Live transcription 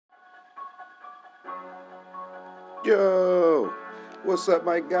Yo, what's up,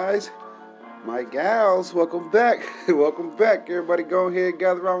 my guys? My gals, welcome back. Welcome back. Everybody go ahead and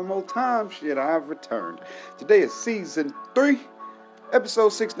gather around one more time. Shit, I have returned. Today is season 3, episode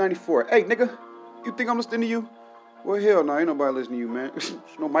 694. Hey, nigga, you think I'm listening to you? Well, hell no, ain't nobody listening to you, man. You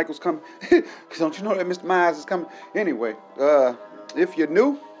know Michael's coming. Don't you know that Mr. Myers is coming? Anyway, if you're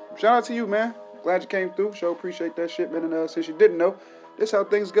new, shout out to you, man. Glad you came through. Sure appreciate that shit, man. And since you didn't know, this how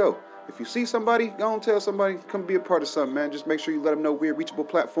things go. If you see somebody, go and tell somebody, come be a part of something, man. Just make sure you let them know we're a reachable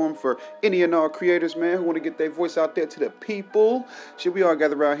platform for any and all creators, man, who want to get their voice out there to the people. Shit, we all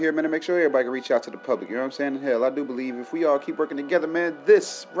gather around here, man, and make sure everybody can reach out to the public. You know what I'm saying? And hell, I do believe if we all keep working together, man,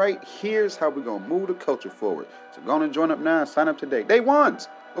 this right here is how we're going to move the culture forward. So go on and join up now and sign up today. Day ones.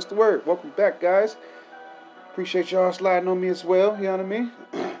 What's the word? Welcome back, guys. Appreciate y'all sliding on me as well. You know what I mean?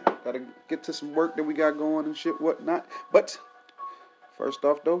 Gotta get to some work that we got going and shit, whatnot. But first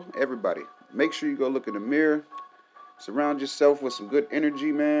off, though, everybody, make sure you go look in the mirror. Surround yourself with some good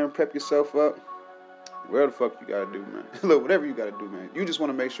energy, man. Prep yourself up. Whatever the fuck you gotta do, man. Look, whatever you gotta do, man. You just want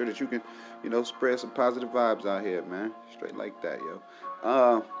to make sure that you can, spread some positive vibes out here, man. Straight like that,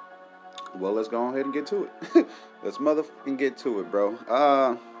 yo. Well, let's go ahead and get to it. Let's motherfucking get to it,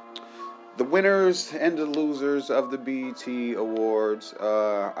 bro. The winners and the losers of the BET Awards.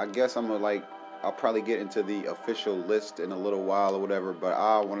 I guess I'll probably get into the official list in a little while or whatever, but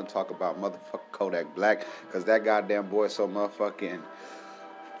I want to talk about motherfucking Kodak Black, because that goddamn boy is so motherfucking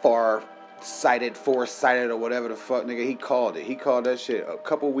foresighted or whatever the fuck, nigga. He called it. He called that shit a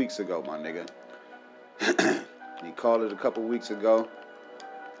couple weeks ago, my nigga. He called it a couple weeks ago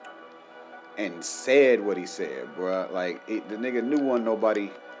and said what he said, bruh. Like, the nigga knew wasn't nobody,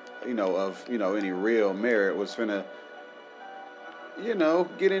 of any real merit was finna,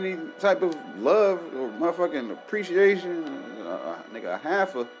 get any type of love or motherfucking appreciation, nigga,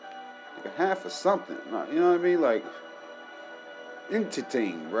 half of something, you know what I mean? Like,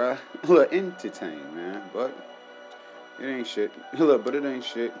 entertain, bruh. Look, entertain, man. But it ain't shit. Look, but it ain't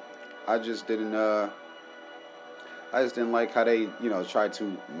shit. I just didn't like how they, tried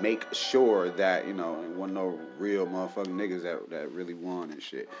to make sure that, it wasn't no real motherfucking niggas that really won and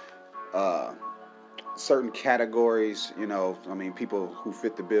shit. Certain categories, people who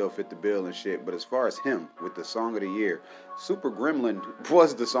fit the bill and shit. But as far as him with the song of the year, Super Gremlin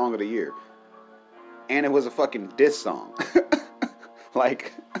was the song of the year. And it was a fucking diss song.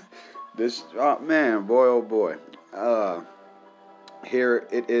 Like, this, oh man, boy, oh boy. Here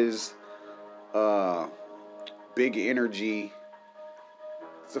it is, big energy.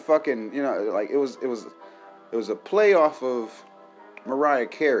 It's a fucking, it was a play off of Mariah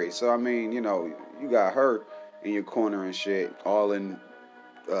Carey. So, I mean, you got her in your corner and shit, all in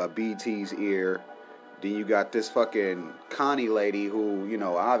BT's ear. Then you got this fucking Connie lady who,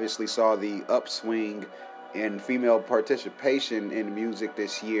 obviously saw the upswing in female participation in music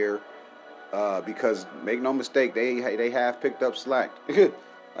this year. Because, make no mistake, they have picked up slack.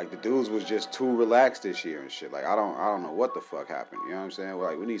 Like, the dudes was just too relaxed this year and shit. Like, I don't know what the fuck happened. You know what I'm saying?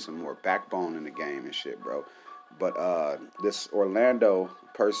 Like, we need some more backbone in the game and shit, bro. But this Orlando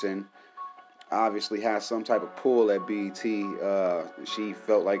person obviously has some type of pull at BET. She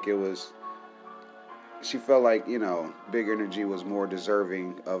felt like Big Energy was more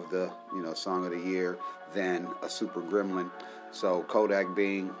deserving of the, song of the year than a Super Gremlin. So Kodak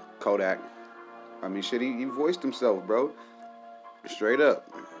being Kodak, I mean, shit, he voiced himself, bro. Straight up.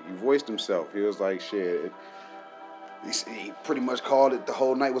 He voiced himself. He was like, shit. He pretty much called it the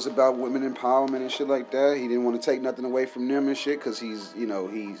whole night was about women empowerment and shit like that. He didn't want to take nothing away from them and shit because he's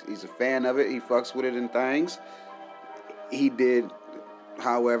a fan of it. He fucks with it and things. He did,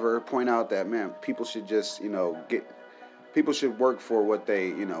 however, point out that, man, people should just, people should work for what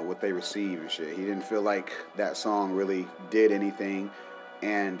they receive and shit. He didn't feel like that song really did anything.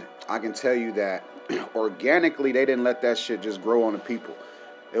 And I can tell you that organically, they didn't let that shit just grow on the people.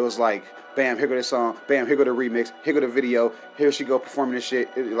 It was like, bam, here go this song, bam, here go the remix, here go the video, here she go performing this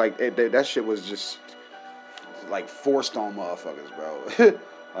shit. That shit was just like forced on motherfuckers, bro.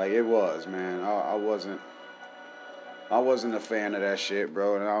 Like, it was, man. I wasn't a fan of that shit,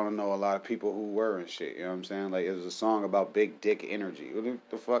 bro, and I don't know a lot of people who were and shit. You know what I'm saying? Like, it was a song about big dick energy. What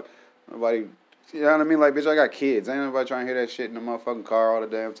the fuck? Nobody. You know what I mean? Like, bitch, I got kids. Ain't nobody trying to hear that shit in the motherfucking car all the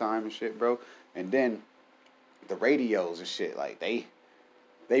damn time and shit, bro. And then the radios and shit, like, they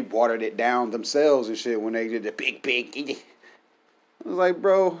watered it down themselves and shit when they did the big. I was like,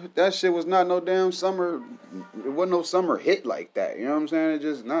 bro, that shit was not no damn summer. It wasn't no summer hit like that. You know what I'm saying? It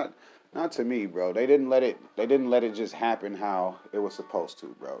just not to me, bro. They didn't let it just happen how it was supposed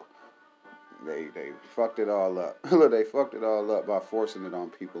to, bro. They fucked it all up. They fucked it all up by forcing it on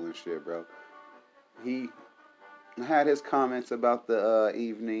people and shit, bro. he had his comments about the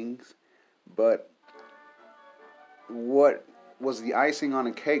evenings, but what was the icing on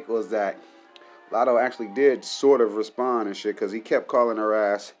the cake was that Lotto actually did sort of respond and shit, because he kept calling her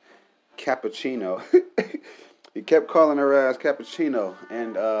ass cappuccino. He kept calling her ass cappuccino,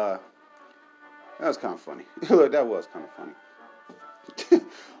 and that was kind of funny. Look, that was kind of funny.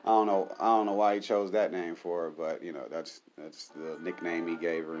 I don't know why he chose that name for her, but you know, that's the nickname he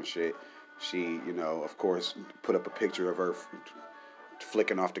gave her and shit. She, you know, of course, put up a picture of her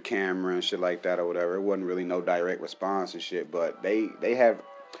flicking off the camera and shit like that or whatever. It wasn't really no direct response and shit, but they have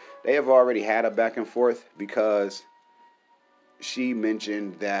already had a back and forth, because she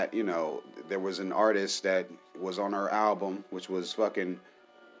mentioned that, you know, there was an artist that was on her album, which was fucking,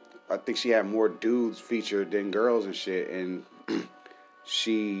 I think she had more dudes featured than girls and shit, and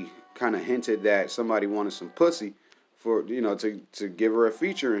she kind of hinted that somebody wanted some pussy for, you know, to give her a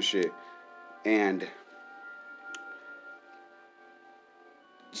feature and shit. And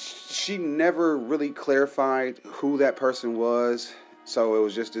she never really clarified who that person was. So it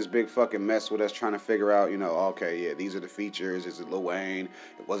was just this big fucking mess with us trying to figure out, you know, okay, yeah, these are the features. Is it Lil Wayne?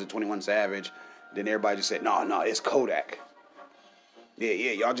 It wasn't 21 Savage. Then everybody just said, no, it's Kodak. Yeah,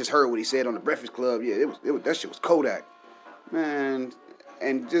 y'all just heard what he said on the Breakfast Club. Yeah, it was that shit was Kodak. Man,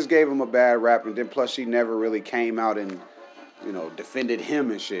 and just gave him a bad rap. And then plus she never really came out and, you know, defended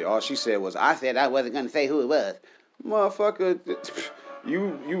him and shit. All she said was, I said I wasn't going to say who it was. Motherfucker,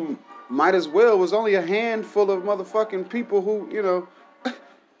 you might as well. It was only a handful of motherfucking people who, you know,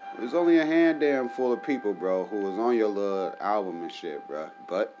 it was only a hand damn full of people, bro, who was on your little album and shit, bro.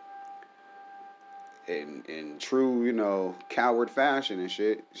 But in true, you know, coward fashion and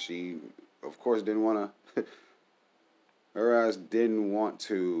shit, she, of course, didn't want to, her ass didn't want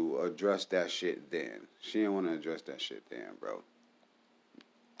to address that shit then. She didn't want to address that shit then, bro.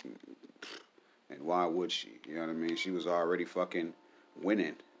 And why would she? You know what I mean? She was already fucking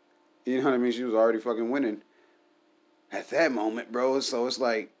winning. You know what I mean? She was already fucking winning at that moment, bro. So it's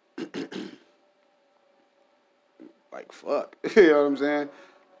like, like, fuck. You know what I'm saying?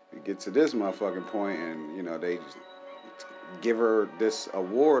 You get to this motherfucking point and, you know, they just give her this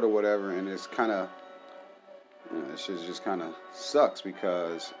award or whatever, and it's kind of, you know, this shit just kind of sucks,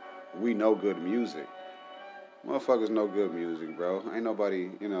 because we know good music. Motherfuckers know good music, bro. Ain't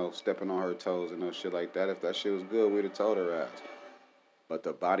nobody, you know, stepping on her toes and no shit like that. If that shit was good, we'd have told her ass. But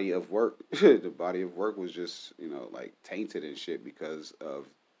the body of work, was just, you know, like tainted and shit because of,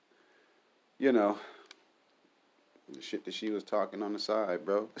 you know, the shit that she was talking on the side,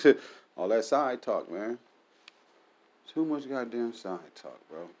 bro. All that side talk, man. Too much goddamn side talk,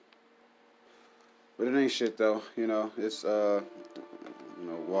 bro. But it ain't shit though, you know. It's you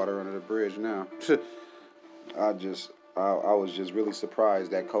know, water under the bridge now. I was just really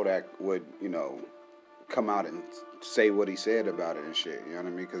surprised that Kodak would, you know, come out and say what he said about it and shit. You know what I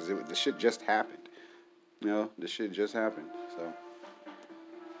mean? Because the shit just happened. You know, the shit just happened. So,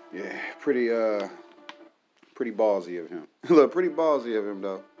 yeah, pretty ballsy of him. Look, pretty ballsy of him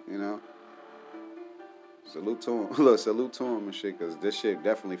though. You know, salute to him. Look, salute to him and shit. Because this shit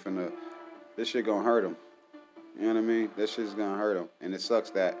definitely this shit gonna hurt him. You know what I mean? This shit's gonna hurt him, and it sucks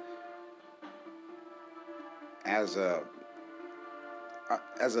that as a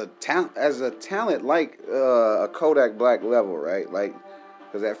talent like a Kodak Black level, right? Like,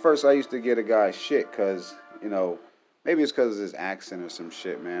 because at first I used to get a guy shit because, you know, maybe it's because of his accent or some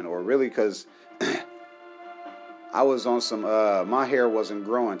shit, man, or really because I was on some my hair wasn't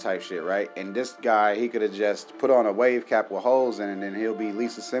growing type shit, right? And this guy, he could have just put on a wave cap with holes in it, and then he'll be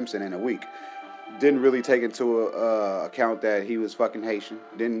Lisa Simpson in a week. Didn't really take into account that he was fucking Haitian.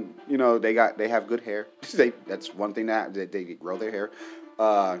 Didn't, you know, they have good hair. That's one thing that they grow their hair.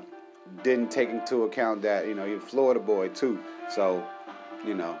 Didn't take into account that, you know, he's a Florida boy too. So,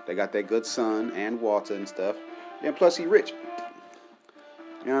 you know, they got that good sun and water and stuff. And plus he rich.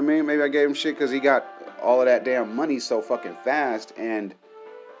 You know what I mean? Maybe I gave him shit because he got all of that damn money so fucking fast, and,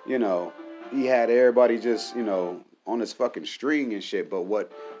 you know, he had everybody just, you know, on his fucking string and shit. But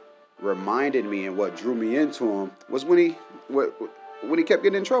what reminded me and what drew me into him was when he kept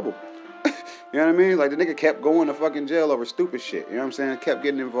getting in trouble. You know what I mean? Like, the nigga kept going to fucking jail over stupid shit. You know what I'm saying? Kept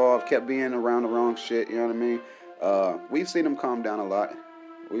getting involved, kept being around the wrong shit. You know what I mean? We've seen him calm down a lot.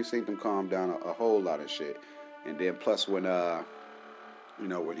 We've seen him calm down a whole lot of shit. And then plus when, you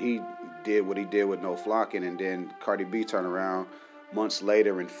know, when he did what he did with No Flocking, and then Cardi B turned around months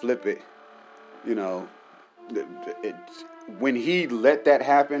later and flip it, you know, when he let that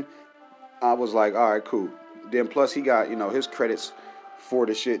happen, I was like, all right, cool. Then plus he got, you know, his credits for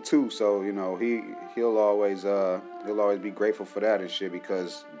the shit too. So he'll always be grateful for that and shit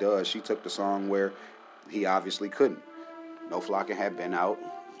because she took the song where he obviously couldn't. No Flocking had been out.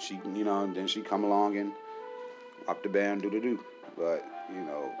 She then she come along and up the band do. But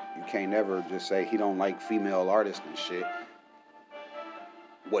you can't never just say he don't like female artists and shit.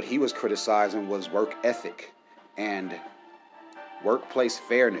 What he was criticizing was work ethic and workplace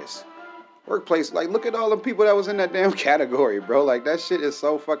fairness. Workplace, like, look at all the people that was in that damn category, bro. Like, that shit is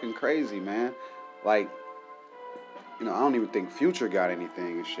so fucking crazy, man. Like, I don't even think Future got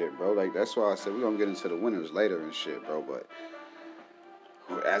anything and shit, bro. Like, that's why I said we're gonna get into the winners later and shit, bro. But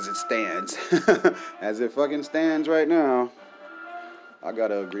as it stands, as it fucking stands right now, I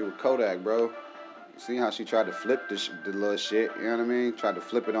gotta agree with Kodak, bro. See how she tried to flip the little shit, you know what I mean? Tried to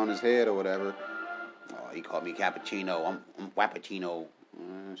flip it on his head or whatever. Oh, he called me cappuccino. I'm Wappuccino.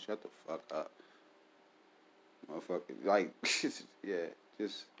 Shut the fuck up. Motherfucker. Like, yeah,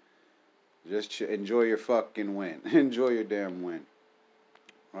 just enjoy your fucking win. Enjoy your damn win.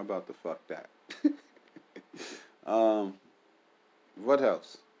 How about the fuck that? What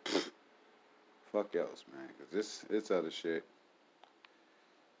else? Fuck else, man. Because it's other shit.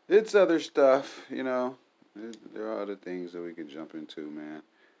 It's other stuff, There are other things that we could jump into, man.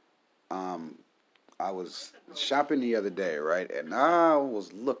 I was shopping the other day, right? And I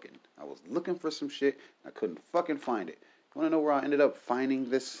was looking for some shit. I couldn't fucking find it. You want to know where I ended up finding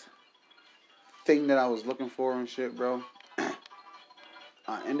this thing that I was looking for and shit, bro?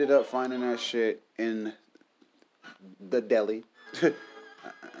 I ended up finding that shit in the deli. I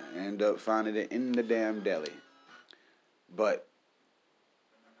ended up finding it in the damn deli. But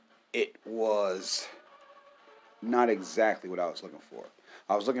it was not exactly what I was looking for.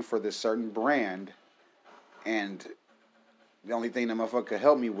 I was looking for this certain brand, and the only thing that motherfucker could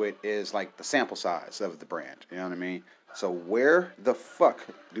help me with is like the sample size of the brand. You know what I mean? So where the fuck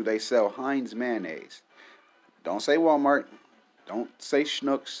do they sell Heinz mayonnaise? Don't say Walmart. Don't say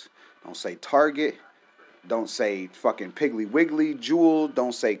Schnucks. Don't say Target. Don't say fucking Piggly Wiggly, Jewel.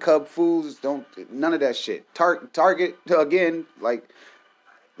 Don't say Cub Foods. None of that shit. Target, again, like,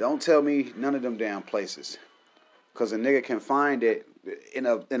 don't tell me none of them damn places. Because a nigga can find it in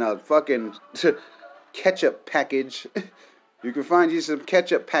a fucking ketchup package. You can find you some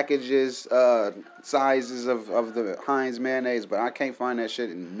ketchup packages, sizes of the Heinz mayonnaise, but I can't find that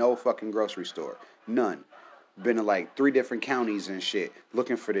shit in no fucking grocery store. None. Been to like 3 different counties and shit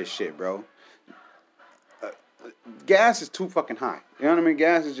looking for this shit, bro. Gas is too fucking high. You know what I mean?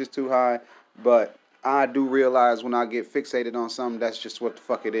 Gas is just too high, but I do realize when I get fixated on something, that's just what the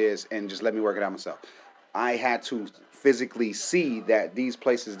fuck it is, and just let me work it out myself. I had to physically see that these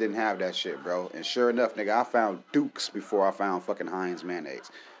places didn't have that shit, bro. And sure enough, nigga, I found Dukes before I found fucking Heinz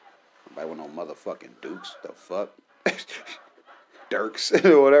mayonnaise. Nobody want no motherfucking Dukes. The fuck? Dirks.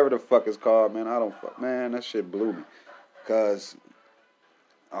 Whatever the fuck it's called, man. I don't fuck. Man, that shit blew me. Because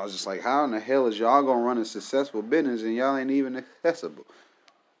I was just like, how in the hell is y'all gonna run a successful business and y'all ain't even accessible?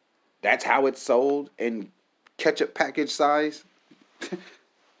 That's how it's sold in ketchup package size?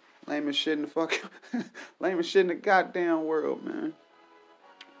 Lamest shit in the lamest shit in the goddamn world, man.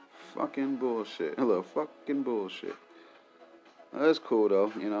 Fucking bullshit. A little fucking bullshit. That's cool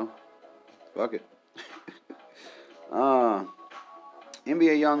though, Fuck it. NBA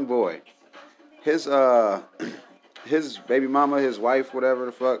YoungBoy. His baby mama, his wife, whatever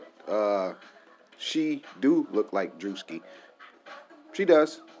the fuck, she do look like Drewski. She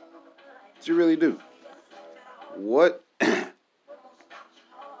does. She really do. What?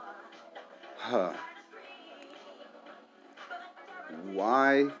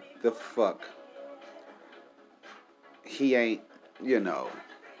 Why the fuck he ain't,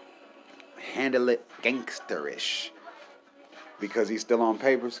 handle it gangsterish? Because he's still on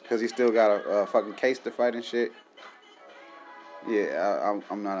papers? Because he still got a fucking case to fight and shit? Yeah,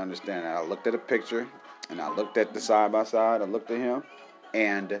 I'm not understanding that. I looked at a picture, and I looked at the side-by-side. I looked at him,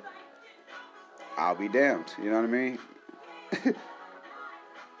 and I'll be damned. You know what I mean?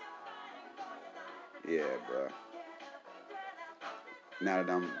 Yeah, bro. Now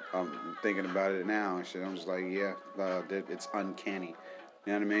that I'm thinking about it now and shit, I'm just like, yeah, it's uncanny.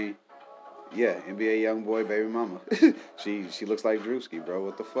 You know what I mean? Yeah, NBA YoungBoy, baby mama. She looks like Drewski, bro.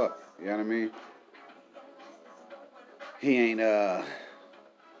 What the fuck? You know what I mean? He ain't, I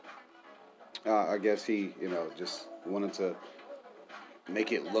guess he, just wanted to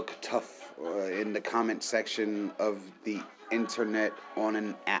make it look tough in the comment section of the internet on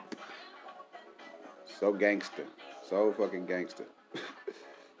an app. So gangster. So fucking gangster.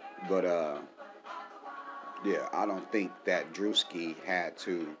 But, yeah, I don't think that Drewski had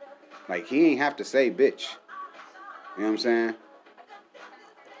to, like, he ain't have to say bitch. You know what I'm saying?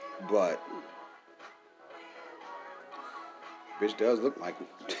 But bitch does look like him.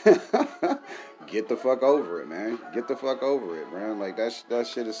 Get the fuck over it, man. Get the fuck over it, man. Like that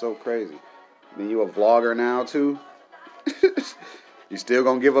shit is so crazy. Then you a vlogger now too? You still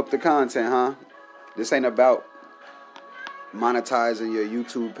gonna give up the content, huh? This ain't about monetizing your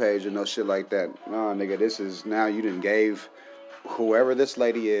YouTube page or no shit like that. No, nigga, this is now you done gave whoever this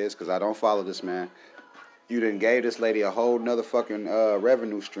lady is, because I don't follow this man, you done gave this lady a whole nother fucking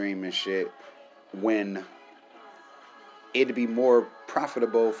revenue stream and shit when it'd be more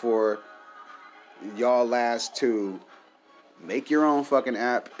profitable for y'all last to make your own fucking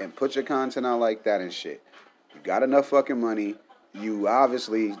app and put your content out like that and shit. You got enough fucking money. You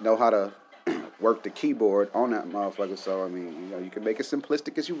obviously know how to work the keyboard on that motherfucker. So, I mean, you can make it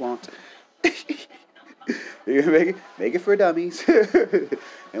simplistic as you want. You can make it for dummies.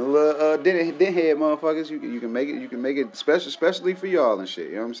 And little den head motherfuckers, you can make it especially for y'all and shit.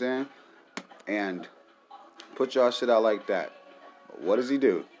 You know what I'm saying? And put y'all shit out like that. But what does he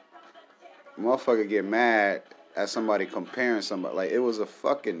do? Motherfucker get mad at somebody comparing somebody. Like, it was a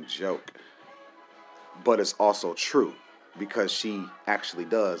fucking joke. But it's also true. Because she actually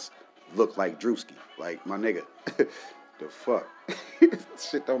does look like Drewski. Like, my nigga. The fuck?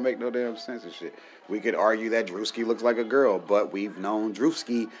 Shit don't make no damn sense and shit. We could argue that Drewski looks like a girl, but we've known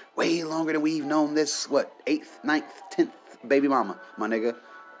Drewski way longer than we've known this, 8th, 9th, 10th baby mama, my nigga.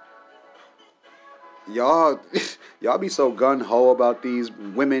 Y'all be so gun-ho about these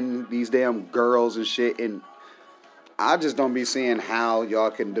women, these damn girls and shit, and I just don't be seeing how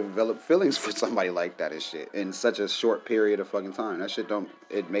y'all can develop feelings for somebody like that and shit in such a short period of fucking time. That shit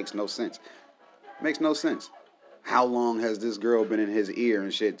it makes no sense. It makes no sense. How long has this girl been in his ear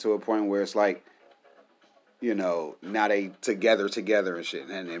and shit to a point where it's like, now they together and shit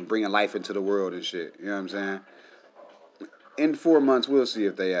and bringing life into the world and shit. You know what I'm saying? In 4 months, we'll see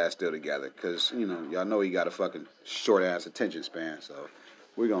if they ass still together. Because, y'all know he got a fucking short-ass attention span. So,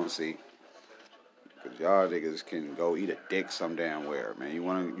 we're going to see. Because y'all niggas can go eat a dick some damn where, man. You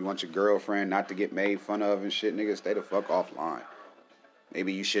want your girlfriend not to get made fun of and shit, nigga, stay the fuck offline.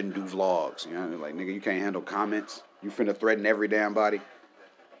 Maybe you shouldn't do vlogs, like, nigga, you can't handle comments. You finna threaten every damn body.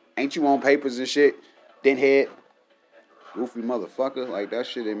 Ain't you on papers and shit? Dinhead. Goofy motherfucker. Like, that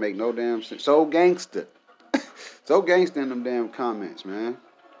shit didn't make no damn sense. So gangster. So gangster in them damn comments, man.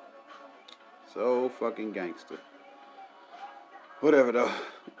 So fucking gangster. Whatever, though.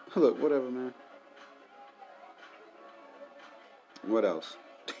 Look, whatever, man. What else?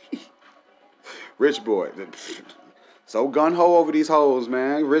 Rich boy. So gun-ho over these hoes,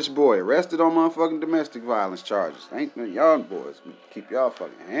 man. Rich boy arrested on motherfucking domestic violence charges. Ain't no young boys. Keep y'all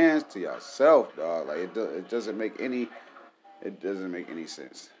fucking hands to yourself, dog. Like, it doesn't make any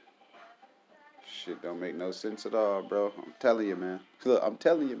sense. Shit don't make no sense at all, bro. I'm telling you, man. Look, I'm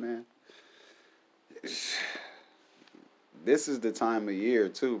telling you, man. This is the time of year,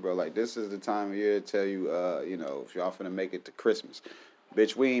 too, bro. Like, this is the time of year to tell you, if y'all finna make it to Christmas.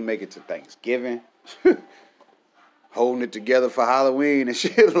 Bitch, we ain't make it to Thanksgiving. Holding it together for Halloween and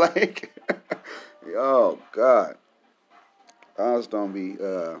shit. Like, oh, God. I just don't be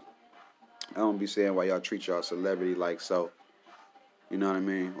saying why y'all treat y'all celebrity like so. You know what I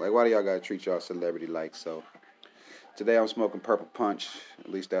mean? Like, why do y'all gotta treat y'all celebrity like so? Today I'm smoking Purple Punch. At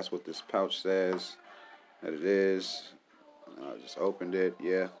least that's what this pouch says that it is. I just opened it.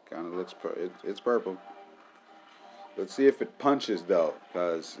 Yeah, kind of looks, it's purple. Let's see if it punches, though.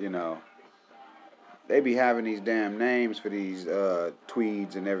 Because, they be having these damn names for these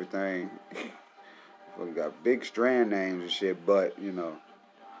tweeds and everything. We got big strand names and shit, but,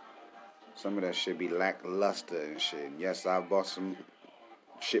 some of that shit be lackluster and shit. And yes, I bought some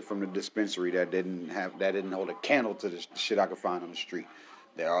shit from the dispensary that didn't hold a candle to the shit I could find on the street.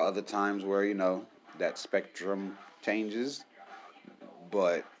 There are other times where, that spectrum changes.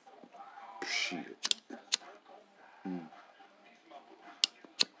 But, shit.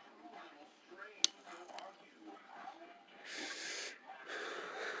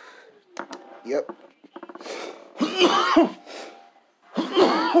 Yep.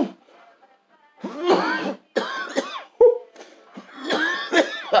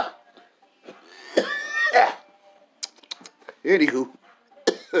 Anywho.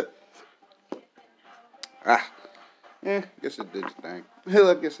 Guess it did its thing.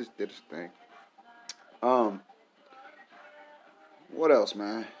 I guess it did its thing. What else,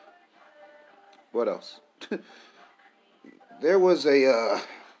 man? What else? There was a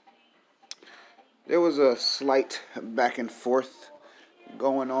slight back and forth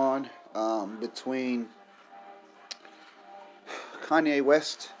going on between Kanye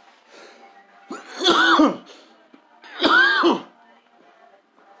West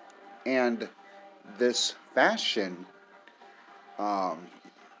And this fashion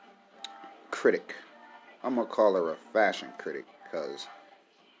critic, I'm going to call her a fashion critic because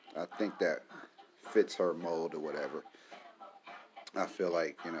I think that fits her mold or whatever. I feel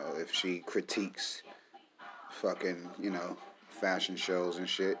like, if she critiques fucking, fashion shows and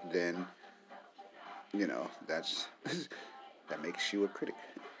shit, then, that's that makes you a critic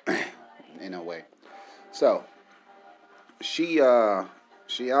in a way. So, she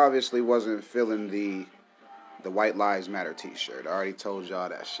obviously wasn't feeling the White Lives Matter t-shirt. I already told y'all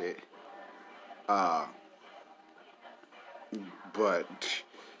that shit. But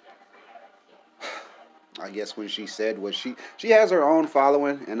I guess when she said what she has her own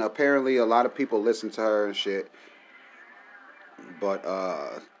following, and apparently a lot of people listen to her and shit. But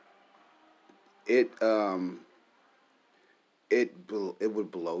it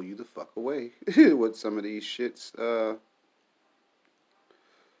would blow you the fuck away with some of these shits.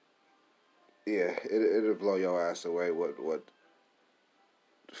 Yeah, it'll blow your ass away. What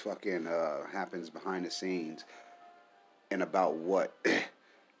fucking happens behind the scenes, and about what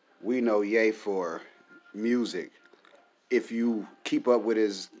we know Ye for music. If you keep up with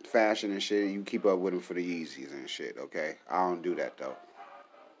his fashion and shit, you keep up with him for the Yeezys and shit, okay? I don't do that, though.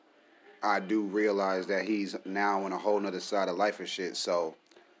 I do realize that he's now on a whole nother side of life and shit, so,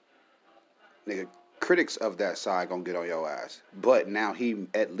 nigga, critics of that side gonna get on your ass. But now he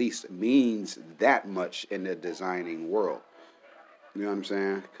at least means that much in the designing world. You know what I'm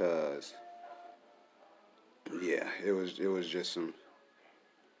saying? Because, yeah, it was just some...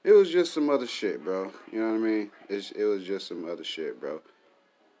 It was just some other shit, bro. You know what I mean? It was just some other shit, bro.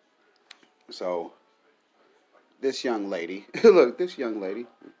 So, this young lady, look,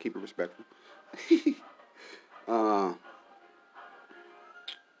 keep it respectful.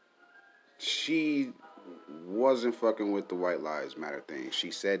 She wasn't fucking with the White Lives Matter thing. She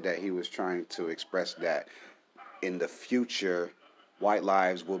said that he was trying to express that in the future, white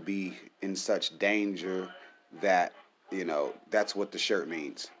lives will be in such danger that, that's what the shirt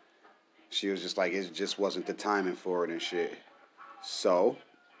means. She was just like, it just wasn't the timing for it and shit. So,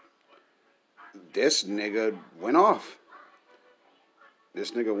 this nigga went off.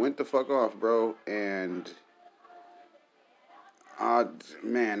 This nigga went the fuck off, bro. And, I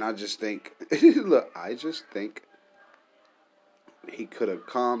just think, look, I just think he could have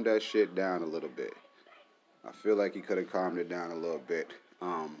calmed that shit down a little bit. I feel like he could have calmed it down a little bit.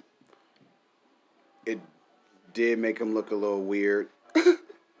 It did make him look a little weird.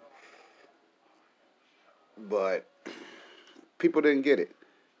 But people didn't get it.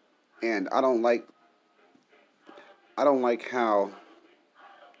 And I don't like how...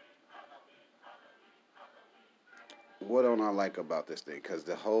 What don't I like about this thing? Because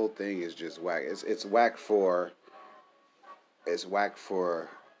the whole thing is just whack. It's whack for... It's whack for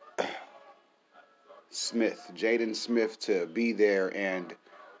Smith, Jaden Smith, to be there and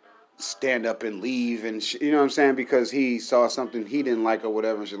stand up and leave and you know what I'm saying? Because he saw something he didn't like or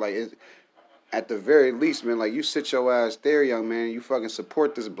whatever and shit. Like, at the very least, man, like, you sit your ass there, young man. You fucking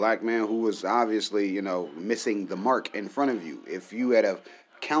support this black man who was obviously, missing the mark in front of you. If you had have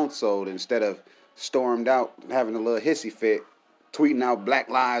counseled instead of stormed out, having a little hissy fit, tweeting out Black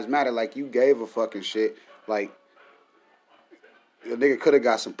Lives Matter like you gave a fucking shit, like, the nigga could have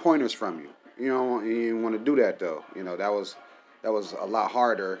got some pointers from you. You didn't want to do that, though. That was a lot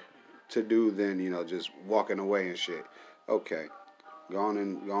harder to do than, just walking away and shit. Okay, go on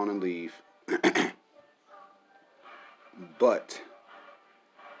and leave. But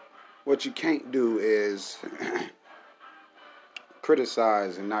what you can't do is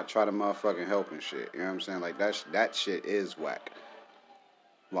criticize and not try to motherfucking help and shit. You know what I'm saying? Like, that shit is whack.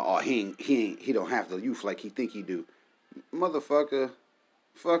 Well, he don't have the youth like he think he do. Motherfucker,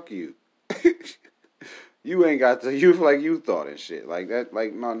 fuck you. You ain't got the youth like you thought and shit. Like that,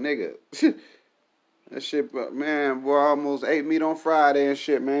 like, my nigga. That shit, man, boy, almost ate meat on Friday and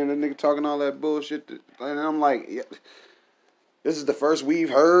shit, man. That nigga talking all that bullshit. And I'm like, yeah, this is the first we've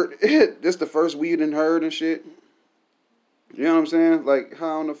heard. This the first we done heard and shit. You know what I'm saying? Like,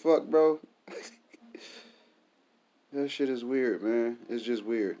 how in the fuck, bro? That shit is weird, man. It's just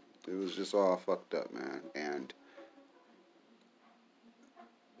weird. It was just all fucked up, man. And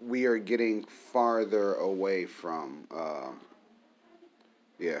we are getting farther away from,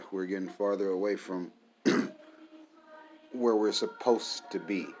 we're getting farther away from where we're supposed to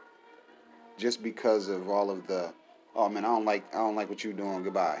be. Just because of all of the, oh man, I don't like what you doing,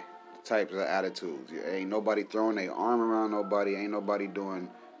 goodbye, types of attitudes. Ain't nobody throwing their arm around nobody. Ain't nobody doing,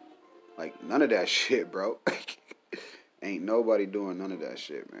 like, none of that shit, bro. Ain't nobody doing none of that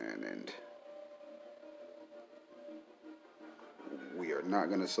shit, man. And we are not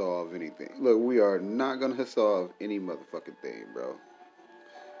gonna solve anything. Look, we are not gonna solve any motherfucking thing, bro.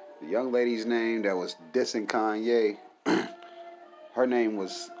 The young lady's name that was dissing Kanye, her name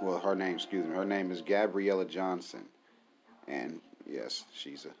is Gabriella Johnson. And yes,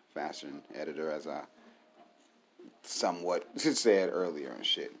 she's a fashion editor, as I somewhat said earlier and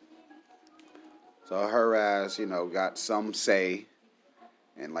shit. So her ass, got some say,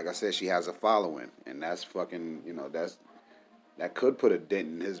 and like I said, she has a following, and that's fucking, that could put a dent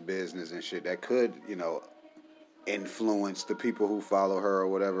in his business and shit. That could, influence the people who follow her or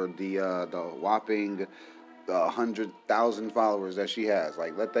whatever. The whopping 100,000 followers that she has.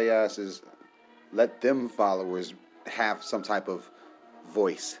 Like, let them followers have some type of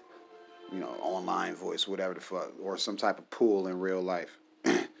voice, online voice, whatever the fuck, or some type of pool in real life.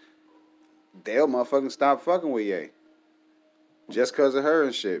 They'll motherfucking stop fucking with Ye. Just because of her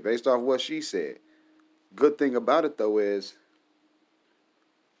and shit, based off what she said. Good thing about it, though, is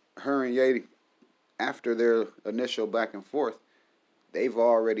her and Ye, after their initial back and forth, they've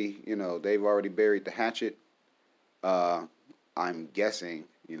already buried the hatchet. I'm guessing,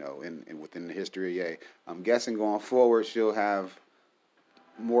 within the history of Ye, I'm guessing going forward she'll have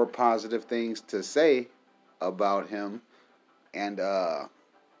more positive things to say about him. And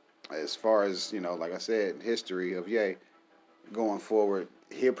as far as, like I said, history of Ye, going forward,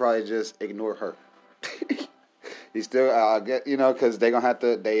 he'll probably just ignore her. He still, I get, because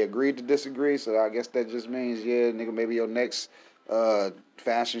they agreed to disagree, so I guess that just means, yeah, nigga, maybe your next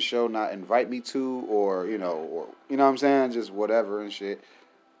fashion show not invite me to, or, or, you know what I'm saying, just whatever and shit.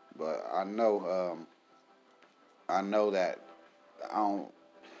 But I know that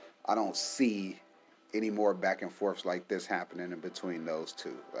I don't see any more back and forths like this happening in between those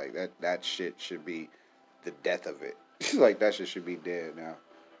two. Like, that shit should be the death of it. Like, that shit should be dead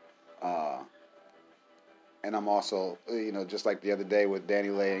now. And I'm also, just like the other day with Danny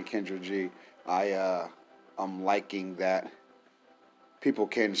Lay and Kendra G, I'm liking that people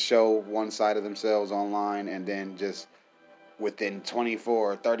can show one side of themselves online and then just within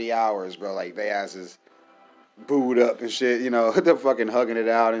 24 or 30 hours, bro, like, they asses booed up and shit, they're fucking hugging it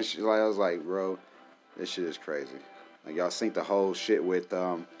out and shit. Like, I was like, bro, this shit is crazy. Like, y'all synced the whole shit with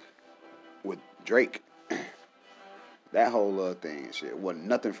Drake. That whole thing and shit. Wasn't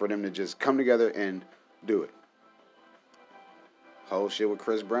nothing for them to just come together and do it. Whole shit with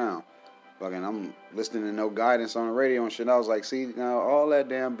Chris Brown. Fucking, I'm listening to No Guidance on the radio and shit. I was like, see, now all that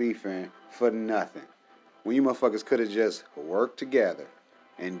damn beefing for nothing. When you motherfuckers could have just worked together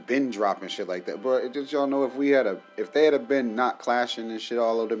and been dropping shit like that. But just y'all know, if they had been not clashing and shit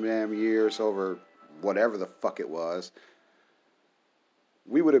all of them damn years over whatever the fuck it was,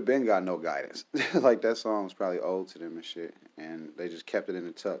 we would have been got No Guidance. Like, that song was probably old to them and shit. And they just kept it in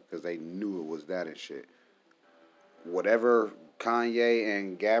the tuck because they knew it was that and shit. Whatever Kanye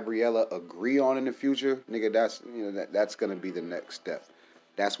and Gabriella agree on in the future, nigga, that's gonna be the next step.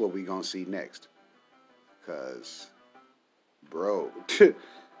 That's what we gonna see next. Cause, bro,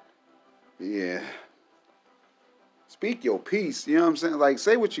 yeah. Speak your piece, you know what I'm saying? Like,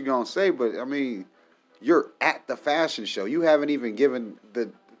 say what you gonna say, but I mean, you're at the fashion show. You haven't even given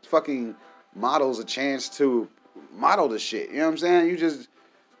the fucking models a chance to model the shit. You know what I'm saying?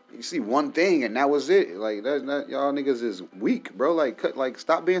 You see one thing and that was it. Like, that y'all niggas is weak, bro. Like,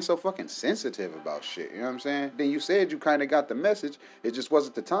 stop being so fucking sensitive about shit. You know what I'm saying? Then you said you kind of got the message. It just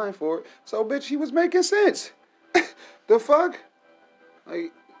wasn't the time for it. So, bitch, he was making sense. The fuck?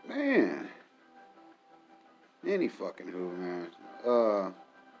 Like, man. Any fucking who, man.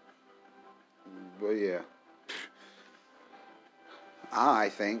 But yeah. I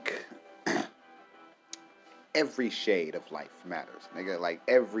think every shade of life matters, nigga. Like,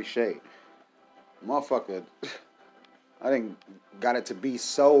 every shade. Motherfucker, I think got it to be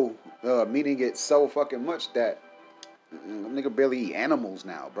so, meaning it so fucking much that nigga barely eat animals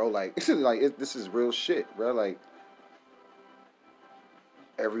now, bro. Like, this is real shit, bro. Like,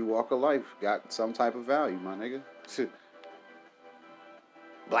 every walk of life got some type of value, my nigga.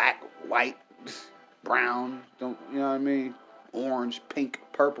 Black, white, brown, you know what I mean? Orange, pink,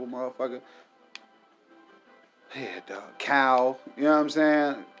 purple, motherfucker. Yeah, dog. Cow, you know what I'm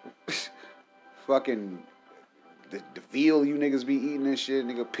saying? Fucking the veal you niggas be eating and shit,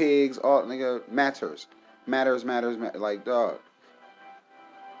 nigga. Pigs, all nigga matters. Like, dog.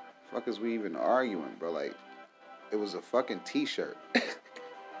 Fuck is we even arguing, bro? Like, it was a fucking t-shirt.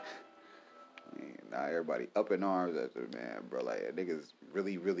 Now everybody up in arms at the man, bro. Like, niggas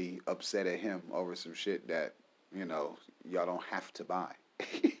really, really upset at him over some shit that, y'all don't have to buy.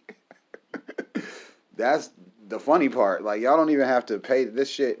 That's the funny part. Like, y'all don't even have to pay this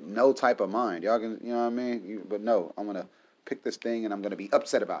shit no type of mind. Y'all can, you know what I mean? But no, I'm going to pick this thing and I'm going to be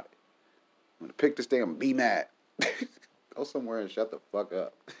upset about it. I'm going to pick this thing, I'm going to be mad. Go somewhere and shut the fuck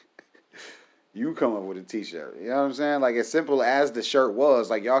up. You come up with a t-shirt. You know what I'm saying? Like, as simple as the shirt was,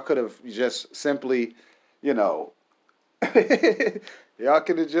 like, y'all could have just simply, you know, y'all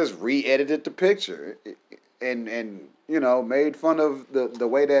could have just re-edited the picture and you know, made fun of the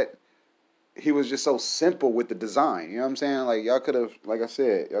way that he was just so simple with the design. You know what I'm saying? Like, y'all could have, like I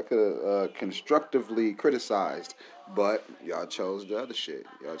said, y'all could have constructively criticized, but y'all chose the other shit.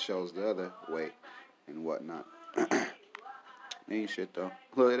 Y'all chose the other way and whatnot. Ain't shit, though.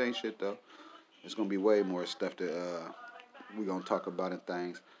 Look, it ain't shit, though. There's going to be way more stuff that we're going to talk about and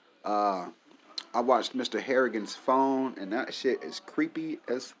things. I watched Mr. Harrigan's Phone, and that shit is creepy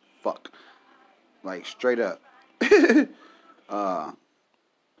as fuck. Like, straight up.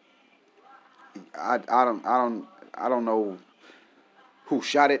 I don't know who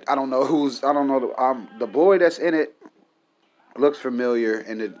shot it. I don't know the boy that's in it looks familiar,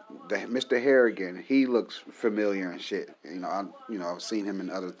 and the Mr. Harrigan, he looks familiar and shit. You know, I've seen him in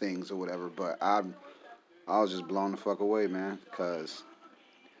other things or whatever, but I was just blown the fuck away, man, because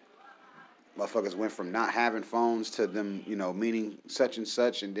motherfuckers went from not having phones to them, you know, meaning such and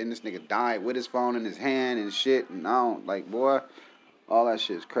such, and then this nigga died with his phone in his hand and shit, and I don't, like, boy, all that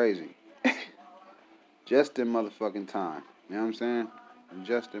shit is crazy. Just in motherfucking time. You know what I'm saying?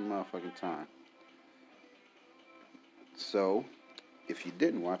 Just in motherfucking time. So, if you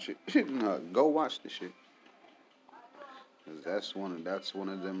didn't watch it, go watch the shit. Cause that's one of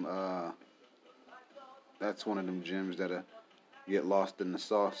them gems that'll get lost in the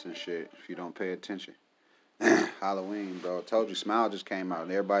sauce and shit if you don't pay attention. Halloween, bro. I told you, Smile just came out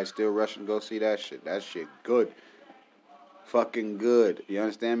and everybody's still rushing to go see that shit. That shit good. Fucking good. You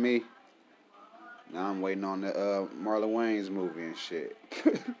understand me? Now I'm waiting on the Marlon Wayans movie and shit.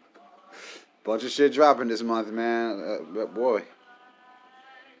 Bunch of shit dropping this month, man. But boy,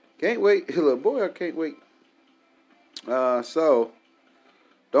 can't wait. Look, boy, I can't wait. So,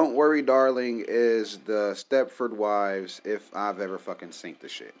 Don't Worry, Darling is the Stepford Wives if I've ever fucking seen the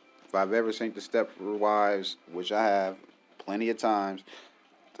shit. If I've ever seen the Stepford Wives, which I have plenty of times,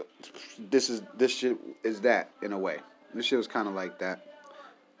 this shit is that in a way. This shit was kind of like that.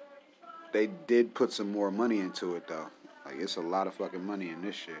 They did put some more money into it though. Like, it's a lot of fucking money in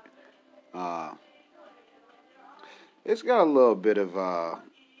this shit. It's got a little bit of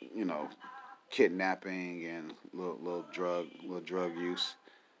you know, kidnapping and little drug use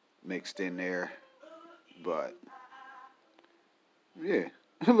mixed in there, but yeah,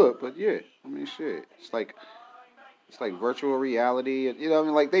 look, but yeah, I mean, shit, it's like virtual reality, and you know what I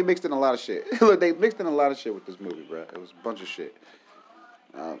mean, like they mixed in a lot of shit. Look, they mixed in a lot of shit with this movie, bro. It was a bunch of shit.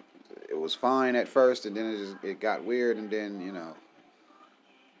 It was fine at first, and then it got weird, and then, you know,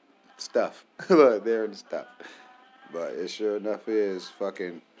 stuff. Look, there and stuff. But it sure enough is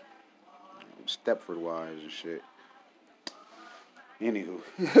fucking Stepford Wives and shit.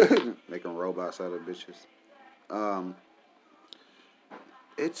 Anywho, making robots out of bitches.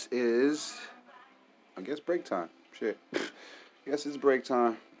 It is, I guess, break time. Shit. I guess it's break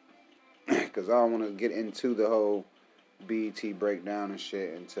time. Because I don't want to get into the whole BET breakdown and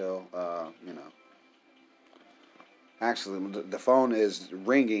shit until, you know. Actually, the phone is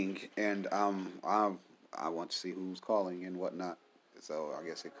ringing, and I want to see who's calling and whatnot. So I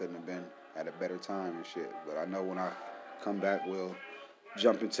guess it couldn't have been at a better time and shit. But I know when I come back, we'll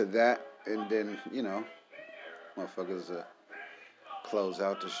jump into that, and then, you know, motherfuckers close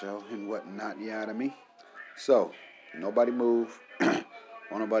out the show and whatnot, you know what I mean? So, nobody move. Won't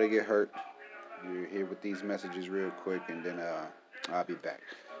nobody get hurt. You're here with these messages real quick, and then I'll be back.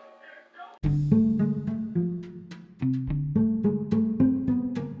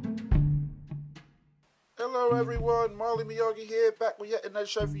 Hello everyone, Marley Miyagi here, back with yet another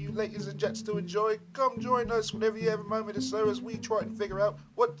show for you ladies and gents to enjoy. Come join us whenever you have a moment or so as we try and figure out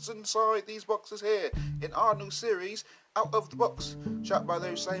what's inside these boxes here in our new series, Out of the Box, shot by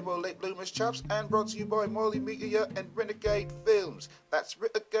those same old late bloomers chaps and brought to you by Marley Media and Renegade Films. That's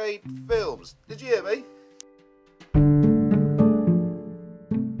Renegade Films. Did you hear me?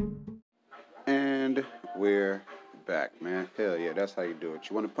 And we're back, man. Hell yeah, that's how you do it.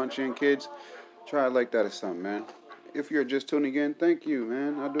 You want to punch in, kids? Try it like that or something, man. If you're just tuning in, thank you,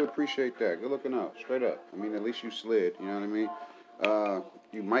 man. I do appreciate that. Good looking out. Straight up. I mean, at least you slid. You know what I mean?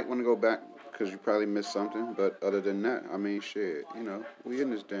 You might want to go back because you probably missed something. But other than that, I mean, shit. You know, we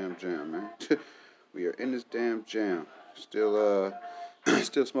in this damn jam, man. We are in this damn jam. Still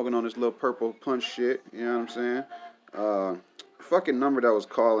smoking on this little purple punch shit. You know what I'm saying? Fucking number that was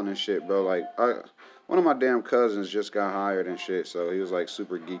calling and shit, bro. Like, one of my damn cousins just got hired and shit, so he was like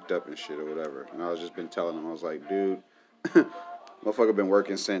super geeked up and shit or whatever. And I was just been telling him, I was like, dude, Motherfucker been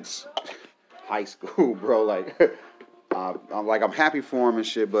working since high school, bro. Like, I'm happy for him and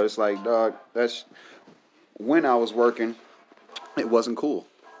shit, but it's like, dog, that's when I was working, it wasn't cool.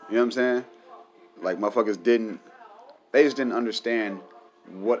 You know what I'm saying? Like, motherfuckers they just didn't understand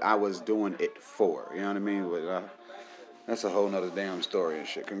what I was doing it for. You know what I mean? But, that's a whole nother damn story and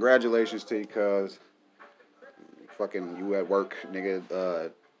shit. Congratulations to you, cuz. Fucking you at work,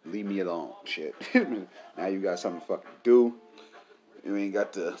 nigga. Leave me alone, shit. Now you got something to fucking do. You ain't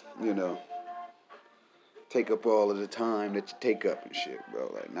got to, take up all of the time that you take up and shit, bro.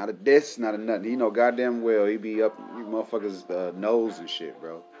 Like, not a this, not a nothing. He know goddamn well he be up you motherfuckers' nose and shit,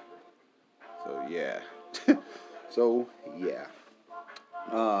 bro. So, yeah. Yeah.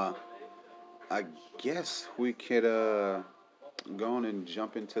 I guess we could, go on and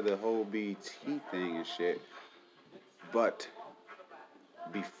jump into the whole BT thing and shit. But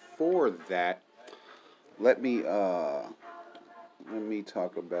before that, let me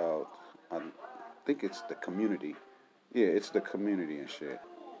talk about, I think it's the community. Yeah, it's the community and shit.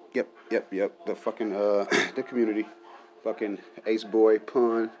 Yep. The fucking the community. Fucking Ace Boy,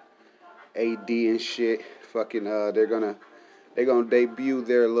 Pun, AD and shit. Fucking they're gonna debut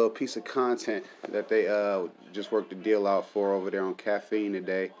their little piece of content that they just worked the deal out for over there on Caffeine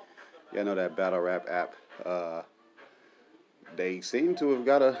today. Y'all know that battle rap app. They seem to have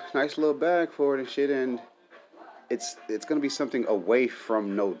got a nice little bag for it and shit, and it's gonna be something away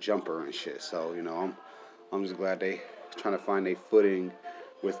from No Jumper and shit. So I'm just glad they trying to find a footing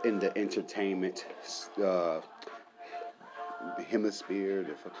within the entertainment hemisphere,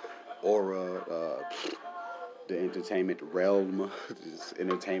 the aura, the entertainment realm, this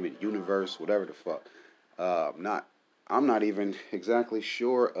entertainment universe, whatever the fuck. I'm not even exactly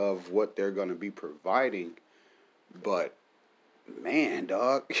sure of what they're gonna be providing, but man,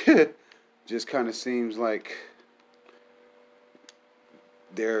 dog, just kind of seems like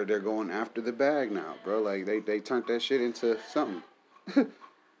they're going after the bag now, bro. Like they turned that shit into something.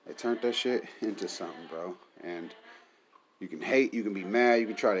 They turned that shit into something, bro. And you can hate, you can be mad, you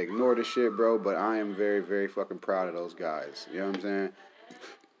can try to ignore the shit, bro. But I am very, very fucking proud of those guys. You know what I'm saying?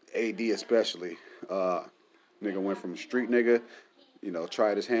 AD especially. Nigga went from street nigga,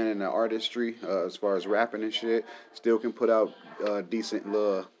 tried his hand in the artistry as far as rapping and shit. Still can put out decent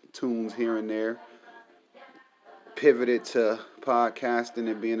little tunes here and there. Pivoted to podcasting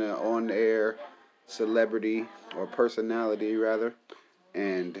and being an on-air celebrity or personality rather,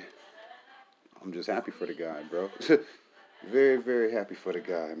 and I'm just happy for the guy, bro. Very, very happy for the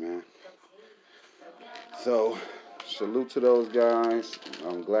guy, man. So salute to those guys.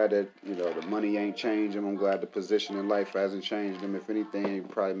 I'm glad that the money ain't changed him. I'm glad the position in life hasn't changed him. If anything, he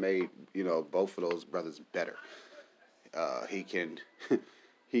probably made both of those brothers better. He can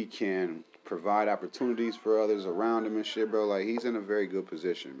he can provide opportunities for others around him and shit, bro. Like, he's in a very good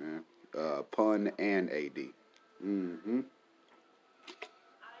position, man. Pun and AD.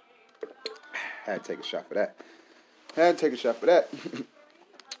 Had to take a shot for that.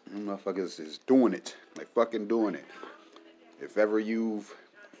 Motherfuckers is doing it. Like, fucking doing it. If ever you've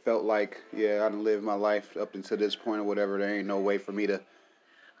felt like, yeah, I done lived my life up until this point or whatever, there ain't no way for me to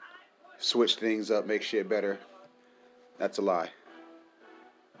switch things up, make shit better, that's a lie.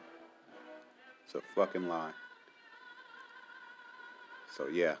 It's a fucking lie. So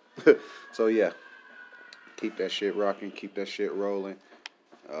yeah. Keep that shit rocking, keep that shit rolling.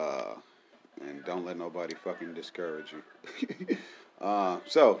 And don't let nobody fucking discourage you.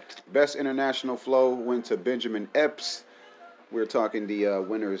 So, Best International Flow went to Benjamin Epps. We're talking the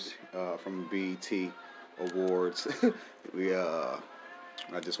winners from BET Awards.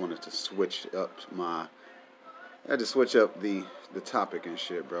 I just wanted to switch up the topic and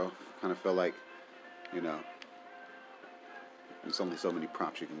shit, bro. Kind of felt like, there's only so many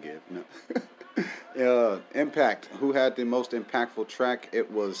props you can give. Impact. Who had the most impactful track?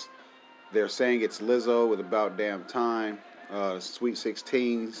 They're saying it's Lizzo with About Damn Time. Sweet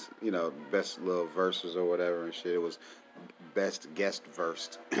 16s, best little verses or whatever and shit. It was best guest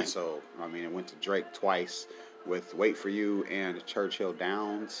verse. So, it went to Drake twice with Wait For You and Churchill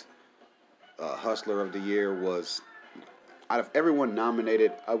Downs. Hustler of the Year was, out of everyone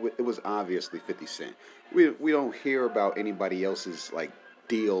nominated, it was obviously 50 Cent. We don't hear about anybody else's, like,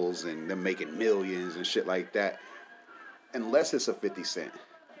 deals and them making millions and shit like that unless it's a 50 Cent.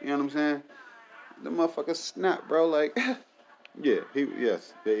 You know what I'm saying? The motherfucker snap, bro. Like, yeah,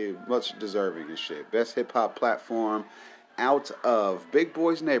 they much deserving and shit. Best hip hop platform out of Big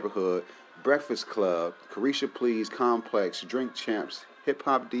Boy's Neighborhood, Breakfast Club, Carisha Please, Complex, Drink Champs, Hip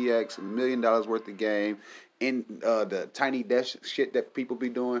Hop DX, $1 million worth of game, and the Tiny Desk shit that people be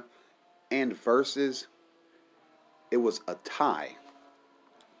doing, and Versus. it was a tie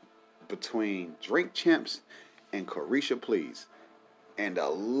between Drink Champs and Carisha Please. And a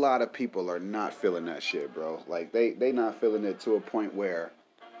lot of people are not feeling that shit, bro. Like, they not feeling it to a point where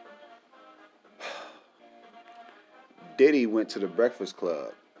Diddy went to the Breakfast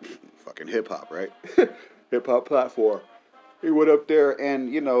Club. Fucking hip-hop, right? Hip-hop platform. He went up there and,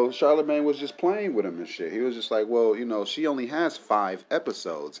 Charlamagne was just playing with him and shit. He was just like, well, she only has 5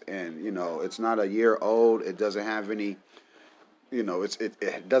 episodes. And, it's not a year old. It doesn't have any,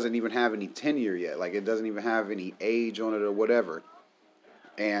 it doesn't even have any tenure yet. Like, it doesn't even have any age on it or whatever.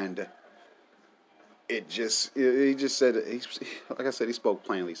 And he just said, like I said, he spoke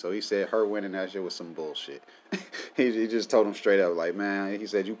plainly. So he said her winning that shit was some bullshit. he just told him straight up, like, man, he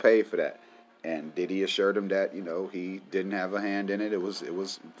said, you paid for that. And Diddy assured him that, he didn't have a hand in it. It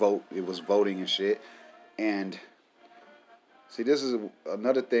was voting and shit. And see, this is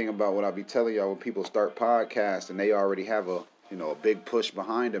another thing about what I be telling y'all when people start podcasts and they already have a big push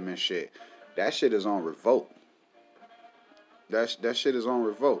behind them and shit. That shit is on Revolt. That shit is on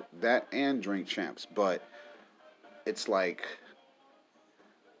Revolt. That and Drink Champs. But it's like,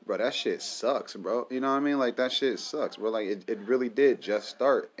 bro, that shit sucks, bro. You know what I mean? Like, that shit sucks, bro. Like, it really did just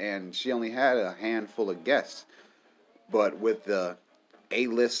start. And she only had a handful of guests. But with the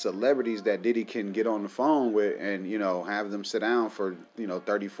A-list celebrities that Diddy can get on the phone with and, have them sit down for,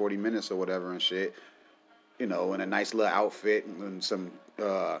 30, 40 minutes or whatever and shit, in a nice little outfit and some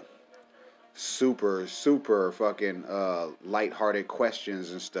super, super fucking lighthearted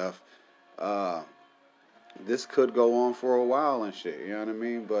questions and stuff. This could go on for a while and shit, you know what I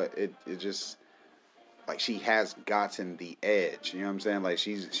mean? But it just, like, she has gotten the edge, you know what I'm saying? Like,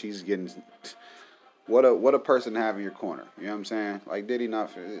 she's getting, what a person to have in your corner, you know what I'm saying? Like, did he not,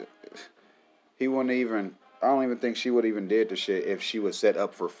 he wouldn't even, I don't even think she would even did the shit if she was set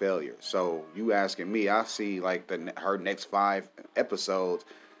up for failure. So, you asking me, I see, like, her next 5 episodes,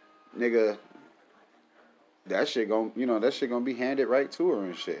 nigga, that shit gonna be handed right to her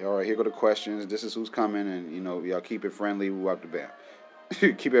and shit. All right, here go the questions. This is who's coming, and y'all keep it friendly. Woo out the band.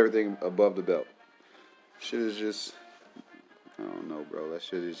 Keep everything above the belt. Shit is just, I don't know, bro. That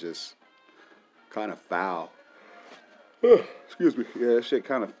shit is just kind of foul. Excuse me. Yeah, that shit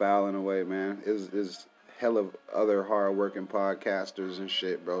kind of foul in a way, man. Is hell of other hard working podcasters and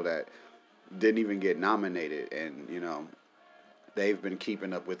shit, bro, that didn't even get nominated, and they've been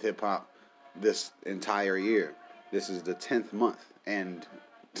keeping up with hip hop this entire year. This is the 10th month, and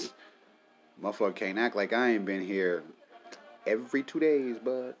motherfucker can't act like I ain't been here every 2 days,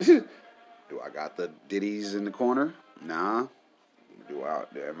 bud. Do I got the Diddies in the corner? Nah.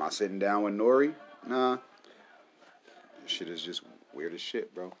 Am I sitting down with Nori? Nah. This shit is just weird as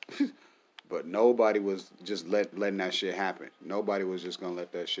shit, bro. But nobody was just letting that shit happen. Nobody was just gonna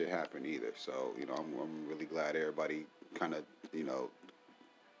let that shit happen either. So, I'm really glad everybody kind of,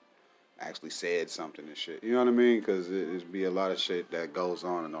 actually said something and shit. You know what I mean? Because it'd be a lot of shit that goes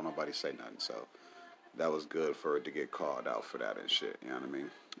on and don't nobody say nothing. So that was good for it to get called out for that and shit. You know what I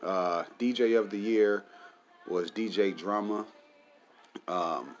mean? DJ of the year was DJ Drama.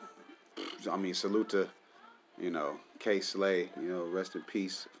 Salute to, K Slay. Rest in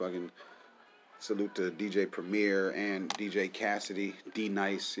peace. Fucking salute to DJ Premier and DJ Cassidy. D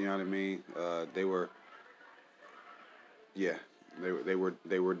Nice. You know what I mean? They were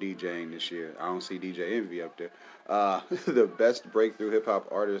DJing this year. I don't see DJ Envy up there. The best breakthrough hip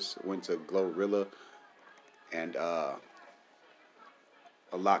hop artist went to Glorilla, and a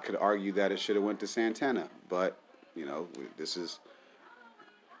lot could argue that it should have went to Santana. But it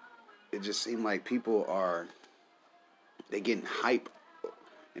just seemed like people they getting hype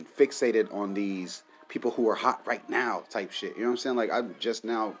and fixated on these people who are hot right now type shit. You know what I'm saying? Like, I'm just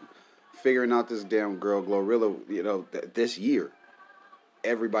now figuring out this damn girl Glorilla. This year.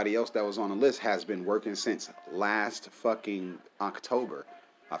 Everybody else that was on the list has been working since last fucking October.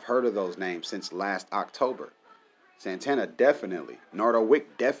 I've heard of those names since last October. Santana definitely. Nardo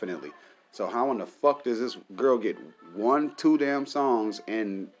Wick definitely. So how in the fuck does this girl get 1-2 damn songs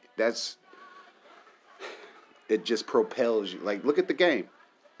and it just propels you? Like, look at the game.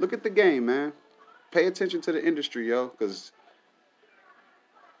 Look at the game, man. Pay attention to the industry, yo, because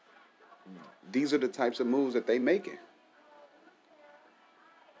these are the types of moves that they making.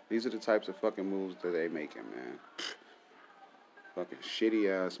 These are the types of fucking moves that they making, man. Fucking shitty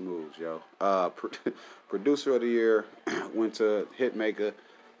ass moves, yo. Producer of the year went to Hitmaker.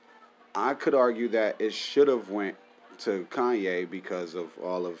 I could argue that it should have went to Kanye because of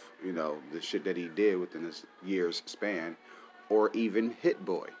all of, the shit that he did within this year's span, or even Hit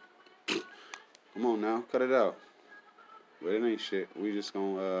Boy. Come on now, cut it out. But it ain't shit. We just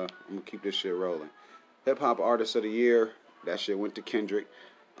I'm gonna keep this shit rolling. Hip Hop Artist of the Year, that shit went to Kendrick.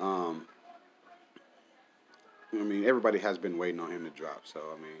 Um, I mean, everybody has been waiting on him to drop. So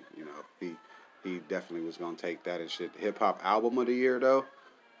I mean, he definitely was gonna take that and shit. Hip Hop Album of the Year though,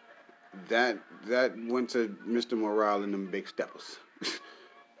 that went to Mr. Morale and them Big Steppers,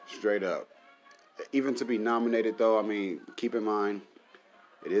 straight up. Even to be nominated though, I mean, keep in mind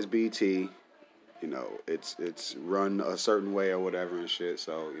it is BT. It's run a certain way or whatever and shit.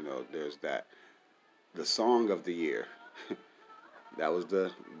 So there's that. The Song of the Year, that was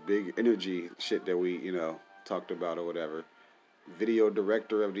the big energy shit that we talked about or whatever. Video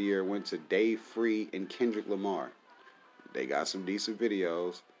Director of the Year went to Dave Free and Kendrick Lamar. They got some decent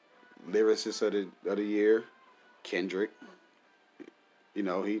videos. Lyricist of the Year, Kendrick.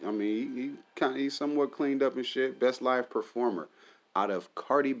 He's somewhat cleaned up and shit. Best Live Performer out of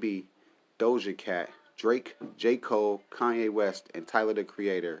Cardi B, Doja Cat, Drake, J. Cole, Kanye West, and Tyler the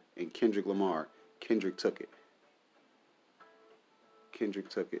Creator, and Kendrick Lamar. Kendrick took it. Kendrick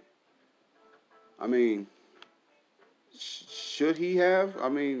took it. I mean, should he have? I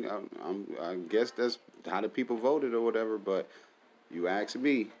mean, I guess that's how the people voted or whatever. But you ask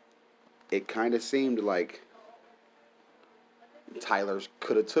me, it kind of seemed like Tyler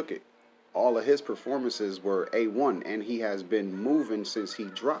could have took it. All of his performances were A1, and he has been moving since he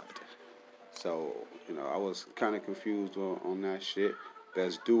dropped. So, I was kind of confused on that shit.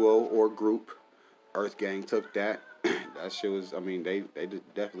 Best duo or group, Earth Gang took that. That shit was, they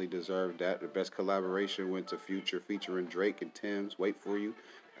definitely deserved that. The best collaboration went to Future featuring Drake and Tim's Wait For You.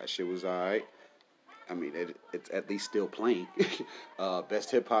 That shit was alright. It's at least still playing.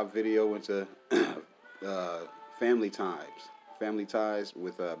 Best hip hop video went to Family Ties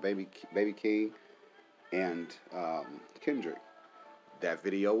with Baby King and Kendrick. That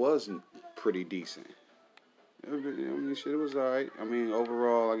video was pretty decent. Shit, it was alright.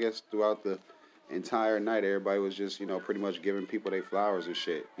 Overall, I guess throughout the entire night, everybody was just, pretty much giving people their flowers and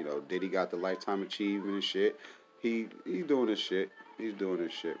shit. Diddy got the Lifetime Achievement and shit. He's doing his shit. He's doing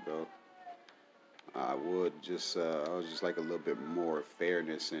his shit, bro. I was just like a little bit more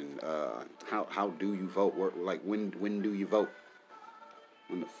fairness and how do you vote? Like when do you vote?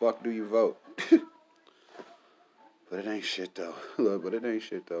 When the fuck do you vote? But it ain't shit though. But it ain't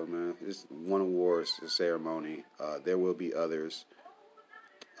shit though, man. It's one awards ceremony. There will be others.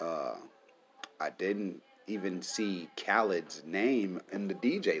 I didn't even see Khaled's name in the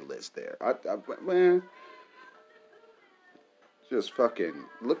DJ list there. Man, just fucking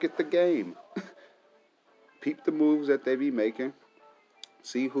look at the game. Peep the moves that they be making.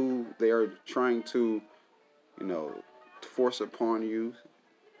 See who they are trying to, force upon you.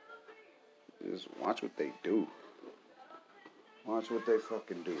 Just watch what they do. Watch what they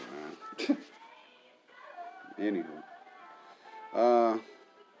fucking do, man. Anywho.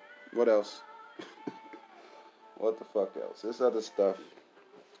 What else? What the fuck else? This other stuff.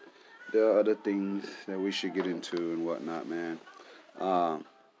 There are other things that we should get into and whatnot, man.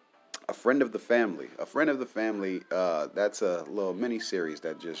 A Friend of the Family. That's a little mini-series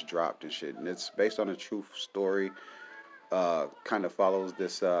that just dropped and shit. And it's based on a true story. Kind of follows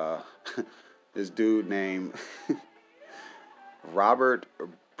this this dude named Robert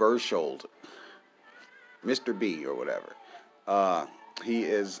Berchtold. Mr. B or whatever. He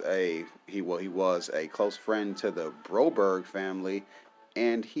was a close friend to the Broberg family,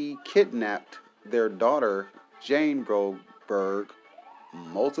 and he kidnapped their daughter, Jane Broberg,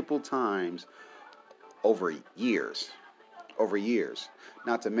 multiple times over years.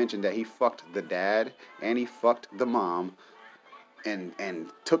 Not to mention that he fucked the dad and he fucked the mom and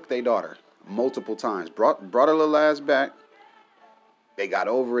took their daughter multiple times. Brought her little ass back. They got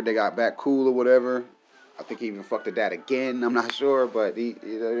over it. They got back cool or whatever. I think he even fucked the dad again. I'm not sure, but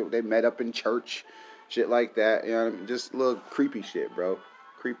they met up in church, shit like that. Just a little creepy shit, bro.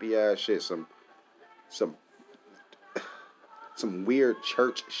 Creepy ass shit. Some weird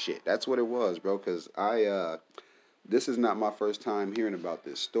church shit. That's what it was, bro. Cause this is not my first time hearing about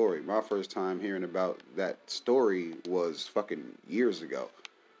this story. My first time hearing about that story was fucking years ago.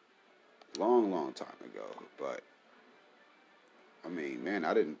 Long time ago. But man,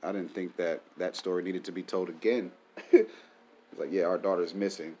 I didn't think that story needed to be told again. It's like, yeah, our daughter's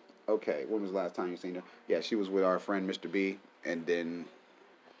missing. Okay, when was the last time you seen her? Yeah, she was with our friend Mr. B, and then,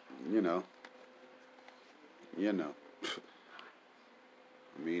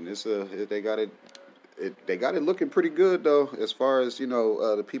 they got it looking pretty good though, as far as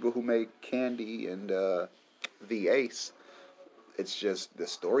the people who make Candy and The Ace. It's just the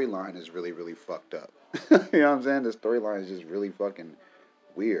storyline is really, really fucked up. You know what I'm saying? The storyline is just really fucking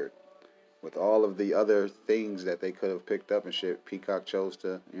weird. With all of the other things that they could have picked up and shit, Peacock chose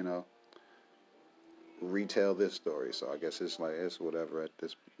to, retell this story. So I guess it's like it's whatever at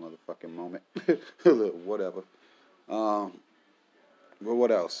this motherfucking moment. Whatever. Um, but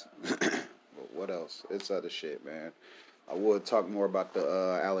what else? What else? It's other shit, man. I would talk more about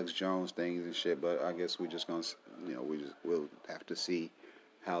the Alex Jones things and shit, but I guess we just gonna, we'll have to see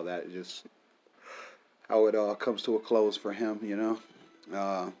how that just how it all comes to a close for him.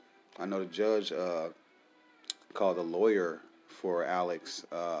 I know the judge called the lawyer for Alex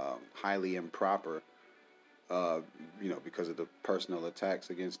highly improper. Because of the personal attacks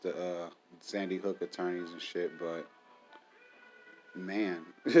against the Sandy Hook attorneys and shit. But man,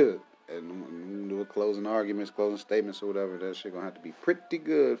 and do closing arguments, closing statements, or whatever. That shit gonna have to be pretty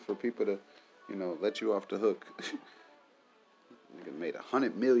good for people to, let you off the hook. Nigga made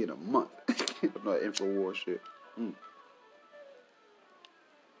 $100 million a month. Not Infowars shit.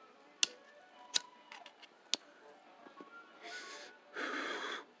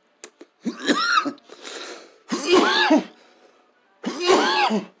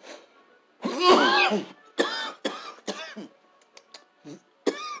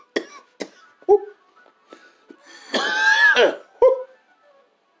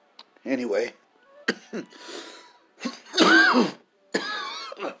 Anyway,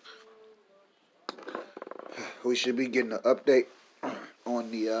 we should be getting an update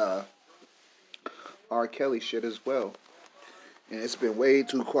on the R. Kelly shit as well. And it's been way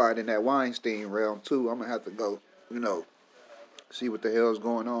too quiet in that Weinstein realm too. I'm gonna have to go, see what the hell's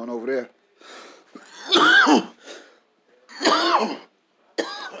going on over there.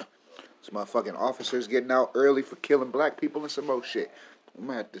 Some motherfucking officers getting out early for killing black people and some more shit. I'm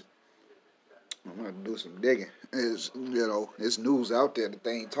gonna have to do some digging. It's news out there that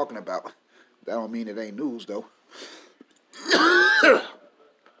they ain't talking about. That don't mean it ain't news though.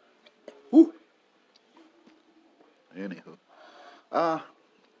 Woo. Anywho,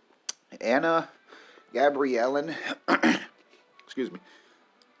 Anna Gabriellen, excuse me,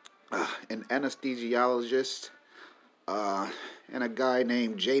 an anesthesiologist, and a guy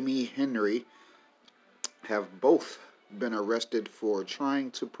named Jamie Henry have both been arrested for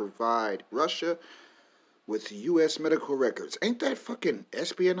trying to provide Russia with U.S. medical records. Ain't that fucking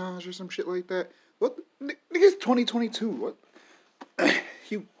espionage or some shit like that? What? Nigga's 2022. What?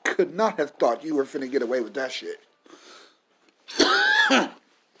 You could not have thought you were finna get away with that shit.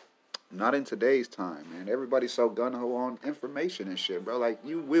 Not in today's time, man. Everybody's so gung-ho on information and shit, bro. Like,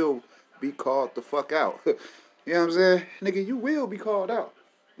 you will be called the fuck out. You know what I'm saying? Nigga, you will be called out.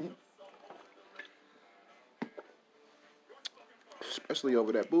 Especially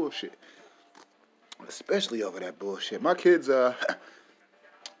over that bullshit. My kids said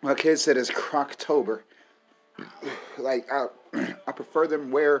it's Croctober. Like, I prefer them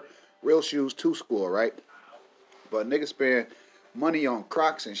wear real shoes to school, right? But niggas spend money on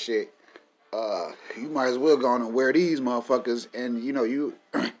Crocs and shit. You might as well go on and wear these motherfuckers, and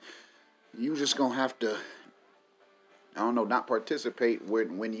you just gonna have to, not participate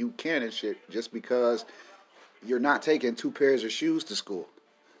when you can and shit, just because you're not taking 2 pairs of shoes to school.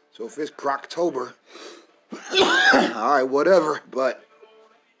 So if it's Croctober, alright, whatever. But,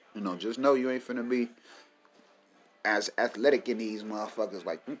 just know you ain't finna be as athletic in these motherfuckers.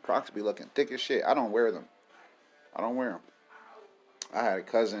 Like, Crocs be looking thick as shit. I don't wear them. I had a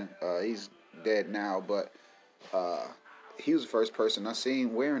cousin, he's dead now, but he was the first person I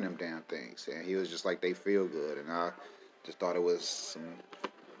seen wearing them damn things. And he was just like, they feel good. And I just thought it was some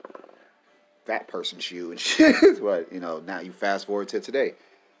fat person shoe and shit. But, now you fast forward to today.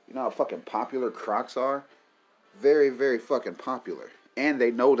 You know how fucking popular Crocs are? Very, very fucking popular. And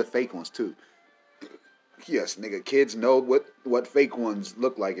they know the fake ones, too. Yes, nigga, kids know what fake ones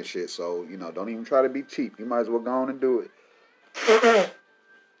look like and shit. So, don't even try to be cheap. You might as well go on and do it.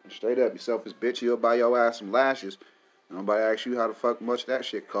 Straight up, you selfish bitch. You'll buy your ass some lashes. Nobody asks you how the fuck much that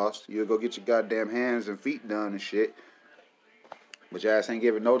shit costs. You'll go get your goddamn hands and feet done and shit. But your ass ain't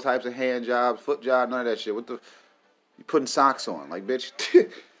giving no types of hand jobs, foot jobs, none of that shit. You putting socks on. Like, bitch.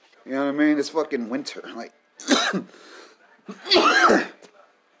 You know what I mean? It's fucking winter. Like,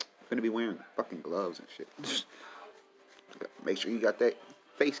 gonna be wearing fucking gloves and shit. Make sure you got that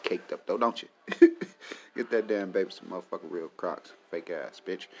face caked up though, don't you? Get that damn baby some motherfucking real Crocs. Fake ass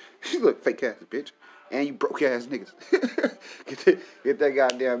bitch. Look, fake ass bitch. And you broke ass niggas. Get that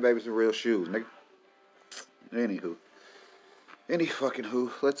goddamn baby some real shoes, nigga. Anywho. Any fucking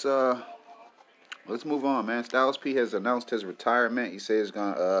who. Let's move on, man. Styles P has announced his retirement. He says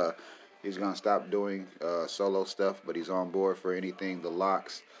he's gonna stop doing solo stuff, but he's on board for anything the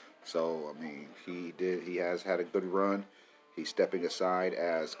Locks. So, I mean, he has had a good run. He's stepping aside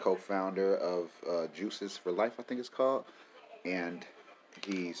as co-founder of Juices for Life, I think it's called. And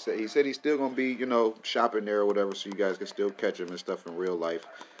He said he's still gonna be, shopping there or whatever, so you guys can still catch him and stuff in real life.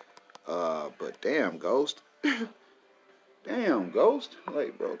 But damn, Ghost. Damn, Ghost.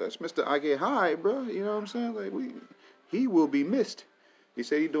 Like, bro, that's Mr. I Get High, bro. You know what I'm saying? Like, he will be missed. He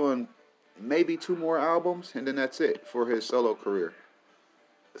said he's doing maybe 2 more albums, and then that's it for his solo career.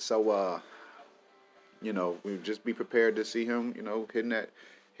 So, we just be prepared to see him, hitting that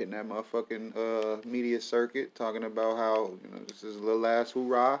motherfucking media circuit, talking about how, this is the last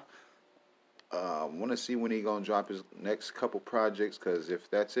hoorah. Want to see when he gonna drop his next couple projects, because if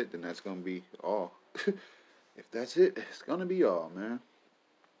that's it, then that's gonna be all. If that's it, it's gonna be all, man.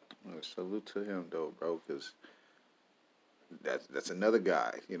 Salute to him though, bro, because that's another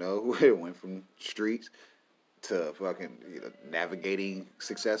guy, who went from streets to fucking navigating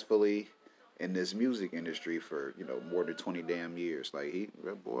successfully in this music industry for more than 20 damn years. Like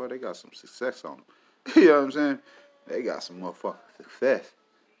boy, they got some success on them. You know what I'm saying? They got some motherfucking success.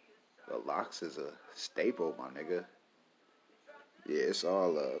 The Locks is a staple, my nigga. Yeah, it's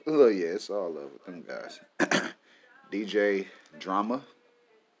all love. Look, yeah, it's all love with them guys. DJ Drama,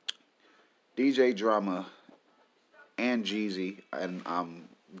 and Jeezy, and I'm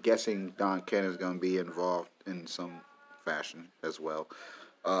guessing Don Ken is gonna be involved in some fashion as well.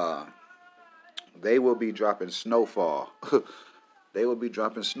 They will be dropping Snowfall. They will be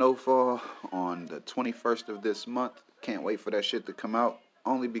dropping Snowfall on the 21st of this month. Can't wait for that shit to come out,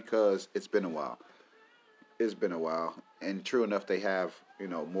 only because it's been a while. It's been a while, and true enough, they have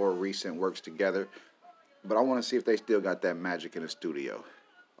more recent works together. But I want to see if they still got that magic in the studio.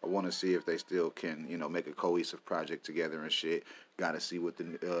 I want to see if they still can make a cohesive project together and shit. Got to see what the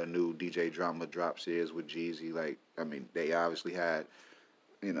new DJ Drama drops is with Jeezy. Like, I mean, they obviously had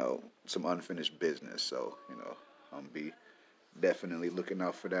some unfinished business, so I'm be definitely looking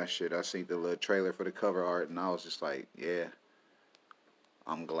out for that shit. I seen the little trailer for the cover art, and I was just like, yeah.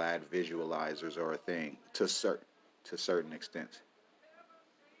 I'm glad visualizers are a thing to certain extents.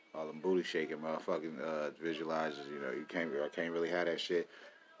 All them booty shaking motherfucking visualizers, I can't really have that shit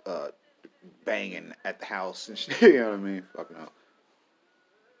banging at the house and shit. You know what I mean? Fucking up.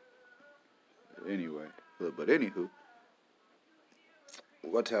 Anyway, but anywho,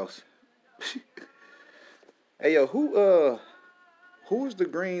 what else? Hey yo, who is the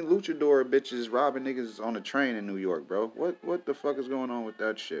green luchador bitches robbing niggas on the train in New York, bro? What the fuck is going on with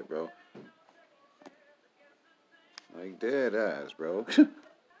that shit, bro? Like, dead ass, bro.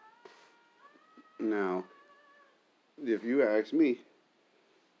 Now, if you ask me,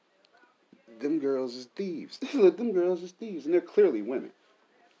 them girls is thieves. Look, them girls is thieves, and they're clearly women.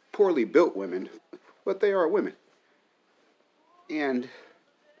 Poorly built women, but they are women. And,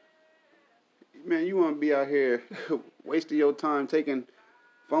 man, you want to be out here wasting your time taking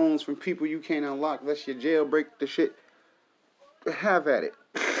phones from people you can't unlock unless you jailbreak the shit. Have at it.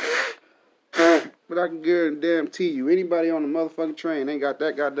 But I can guarantee you, anybody on the motherfucking train ain't got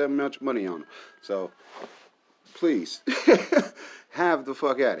that goddamn much money on them. So, please, have the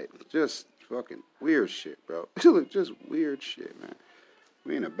fuck at it. Just fucking weird shit, bro. Just weird shit, man.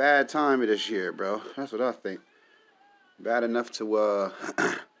 We in a bad time of this year, bro. That's what I think. Bad enough to where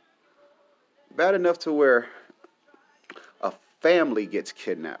a family gets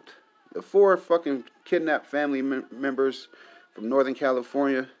kidnapped. The 4 fucking kidnapped family members from Northern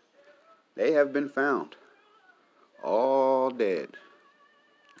California, they have been found. All dead.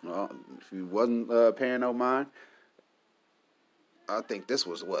 Well, if you wasn't paying no mind, I think this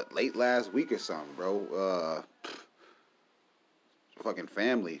was, late last week or something, bro. Fucking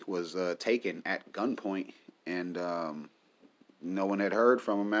family was taken at gunpoint, and no one had heard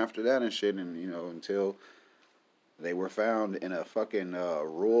from them after that and shit, and, until they were found in a fucking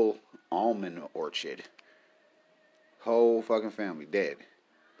rural almond orchard. Whole fucking family dead.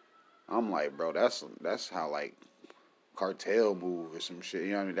 I'm like, bro, that's how, like, cartel move or some shit.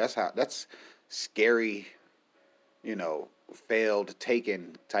 You know what I mean? That's scary, failed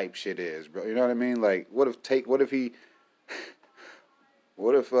taken type shit is, bro. You know what I mean? Like, what if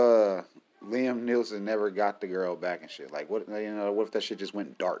Liam Nielsen never got the girl back and shit? Like, what if that shit just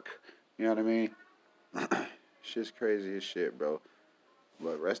went dark? You know what I mean? Shit's crazy as shit, bro.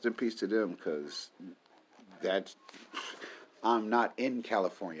 But rest in peace to them, because I'm not in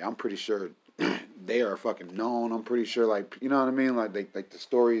California. I'm pretty sure they are fucking known. I'm pretty sure, like, you know what I mean? Like, the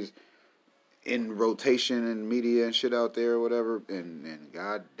stories in rotation and media and shit out there or whatever. And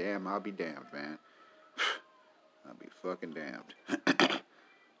goddamn, I'll be damned, man. I'll be fucking damned.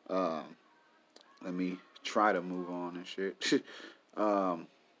 Let me try to move on and shit.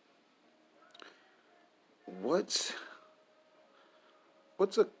 What's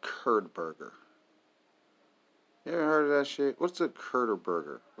a curd burger? You ever heard of that shit? What's a Curter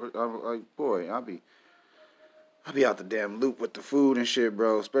burger? I'm like, boy, I'll be out the damn loop with the food and shit,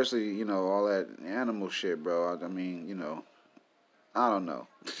 bro. Especially, all that animal shit, bro. I mean, I don't know.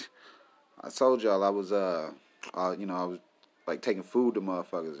 I told y'all I was like taking food to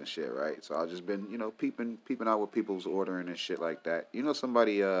motherfuckers and shit, right? So I just been, peeping out what people's ordering and shit like that.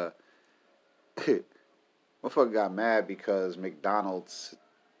 Somebody, motherfucker got mad because McDonald's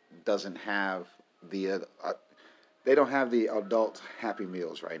doesn't have the they don't have the adult Happy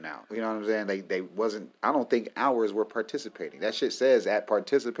Meals right now. You know what I'm saying? They wasn't. I don't think ours were participating. That shit says at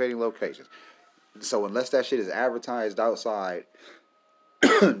participating locations. So unless that shit is advertised outside,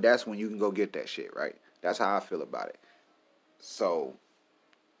 that's when you can go get that shit, right? That's how I feel about it. So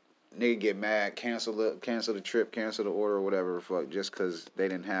nigga get mad, cancel the trip, cancel the order or whatever the fuck, just cause they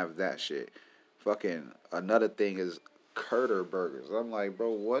didn't have that shit. Fucking another thing is Curter burgers. I'm like, bro,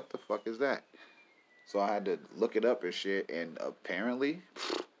 what the fuck is that? So I had to look it up and shit, and apparently,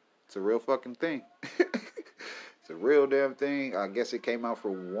 it's a real fucking thing. It's a real damn thing. I guess it came out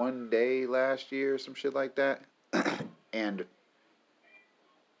for one day last year or some shit like that. And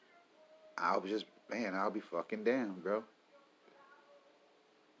I'll be fucking damn, bro.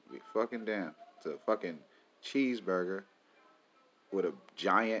 Be fucking damn. It's a fucking cheeseburger with a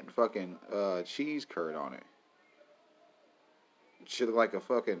giant fucking cheese curd on it. Shit look like a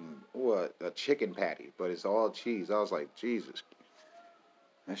fucking a chicken patty, but it's all cheese. I was like, Jesus,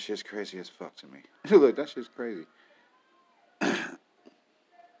 that shit's crazy as fuck to me. Look, that shit's crazy.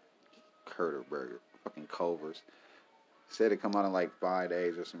 Curter burger, fucking Culver's. Said it come out in like 5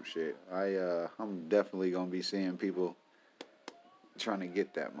 days or some shit. I'm definitely gonna be seeing people trying to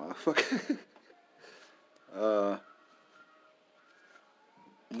get that motherfucker.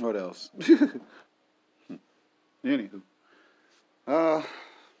 What else? Anywho, uh,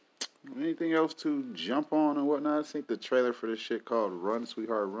 anything else to jump on and whatnot? I think the trailer for this shit called Run,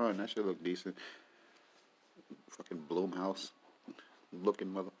 Sweetheart, Run. That shit look decent. Fucking Blumhouse looking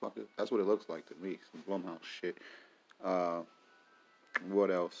motherfucker. That's what it looks like to me. Some Blumhouse shit. What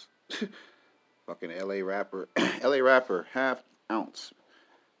else? Fucking LA rapper. LA rapper, half ounce.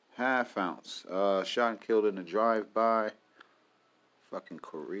 Shot and killed in a drive-by. Fucking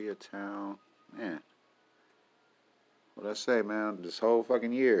Koreatown. Man. What I say, man? This whole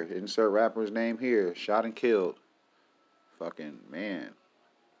fucking year. Insert rapper's name here. Shot and killed. Fucking, man.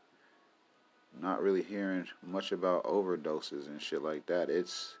 Not really hearing much about overdoses and shit like that.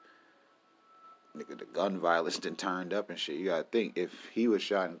 It's... Nigga, the gun violence done turned up and shit. You gotta think, if he was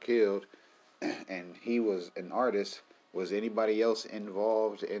shot and killed, and he was an artist, was anybody else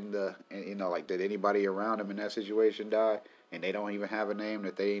involved in did anybody around him in that situation die? And they don't even have a name,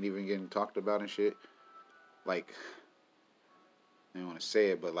 that they ain't even getting talked about and shit? Like, I don't want to say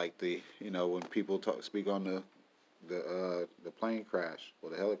it, but like when people speak on the plane crash or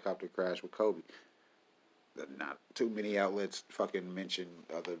the helicopter crash with Kobe, not too many outlets fucking mention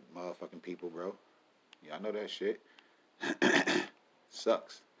other motherfucking people, bro. Y'all know that shit.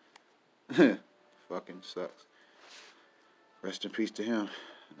 Sucks. Fucking sucks. Rest in peace to him.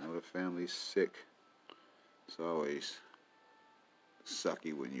 I know the family's sick. It's always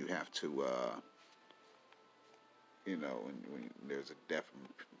sucky when you have to, when there's a death and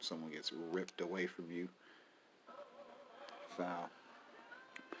someone gets ripped away from you. Foul.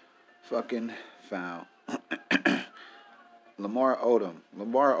 Fucking foul. Lamar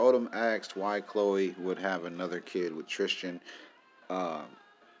Odom asked why Khloe would have another kid with Tristan. I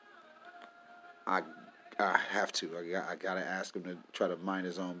have to. I gotta ask him to try to mind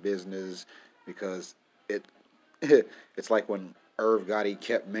his own business, because it's like when Irv Gotti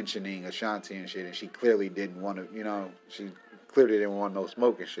kept mentioning Ashanti and shit, and she clearly didn't want to. She clearly didn't want no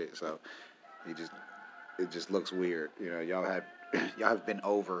smoke and shit. So it just looks weird. Y'all have been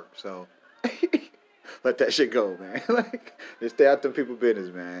over. So. Let that shit go, man. Like, just stay out them people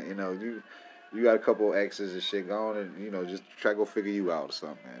business, man. You got a couple exes and shit going, and just try to go figure you out or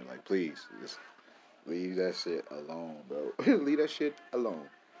something, man. Like, please, just leave that shit alone, bro. Leave that shit alone.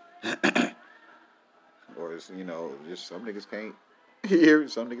 Or it's, just some niggas can't hear,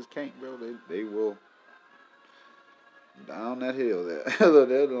 some niggas can't, bro. They will down that hill there.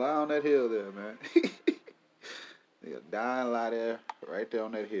 They'll lie on that hill there, man. They'll die and lie there, right there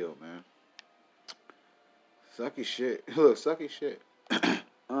on that hill, man. Sucky shit. Look, sucky shit.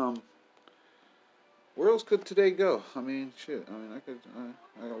 Where else could today go? I mean, shit. I mean,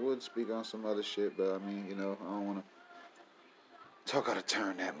 I would speak on some other shit, but I mean, I don't want to talk out of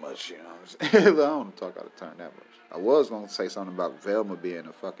turn that much, you know what I'm saying? I don't want to talk out of turn that much. I was going to say something about Velma being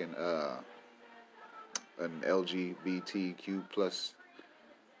a fucking, an LGBTQ plus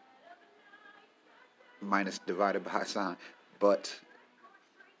minus divided by a sign. But,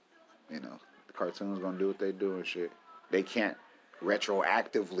 the cartoon's gonna do what they do and shit. They can't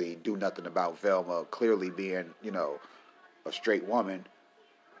retroactively do nothing about Velma clearly being, a straight woman.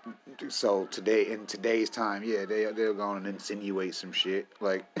 So in today's time, yeah, they're going to insinuate some shit.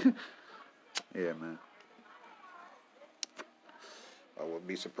 Like, yeah, man. I wouldn't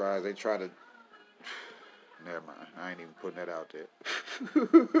be surprised they try to. Never mind. I ain't even putting that out there.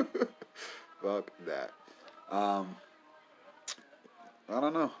 Fuck that. I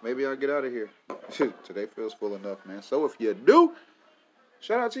don't know. Maybe I'll get out of here. Today feels full enough, man. So if you do,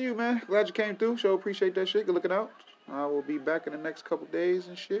 shout out to you, man. Glad you came through. Sure appreciate that shit. Good looking out. I will be back in the next couple days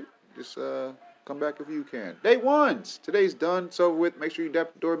and shit. Just come back if you can. Day ones. Today's done. It's over with. Make sure you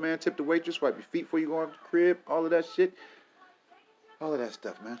dap the doorman, tip the waitress, wipe your feet before you go into the crib. All of that shit. All of that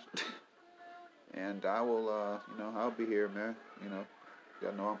stuff, man. And I will, I'll be here, man.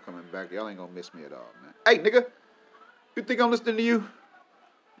 Y'all know I'm coming back. Y'all ain't gonna miss me at all, man. Hey, nigga. You think I'm listening to you?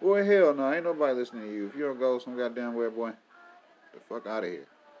 Boy, hell no. Ain't nobody listening to you. If you don't go some goddamn where, boy, the fuck out of here.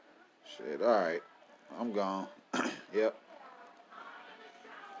 Shit, alright. I'm gone. Yep.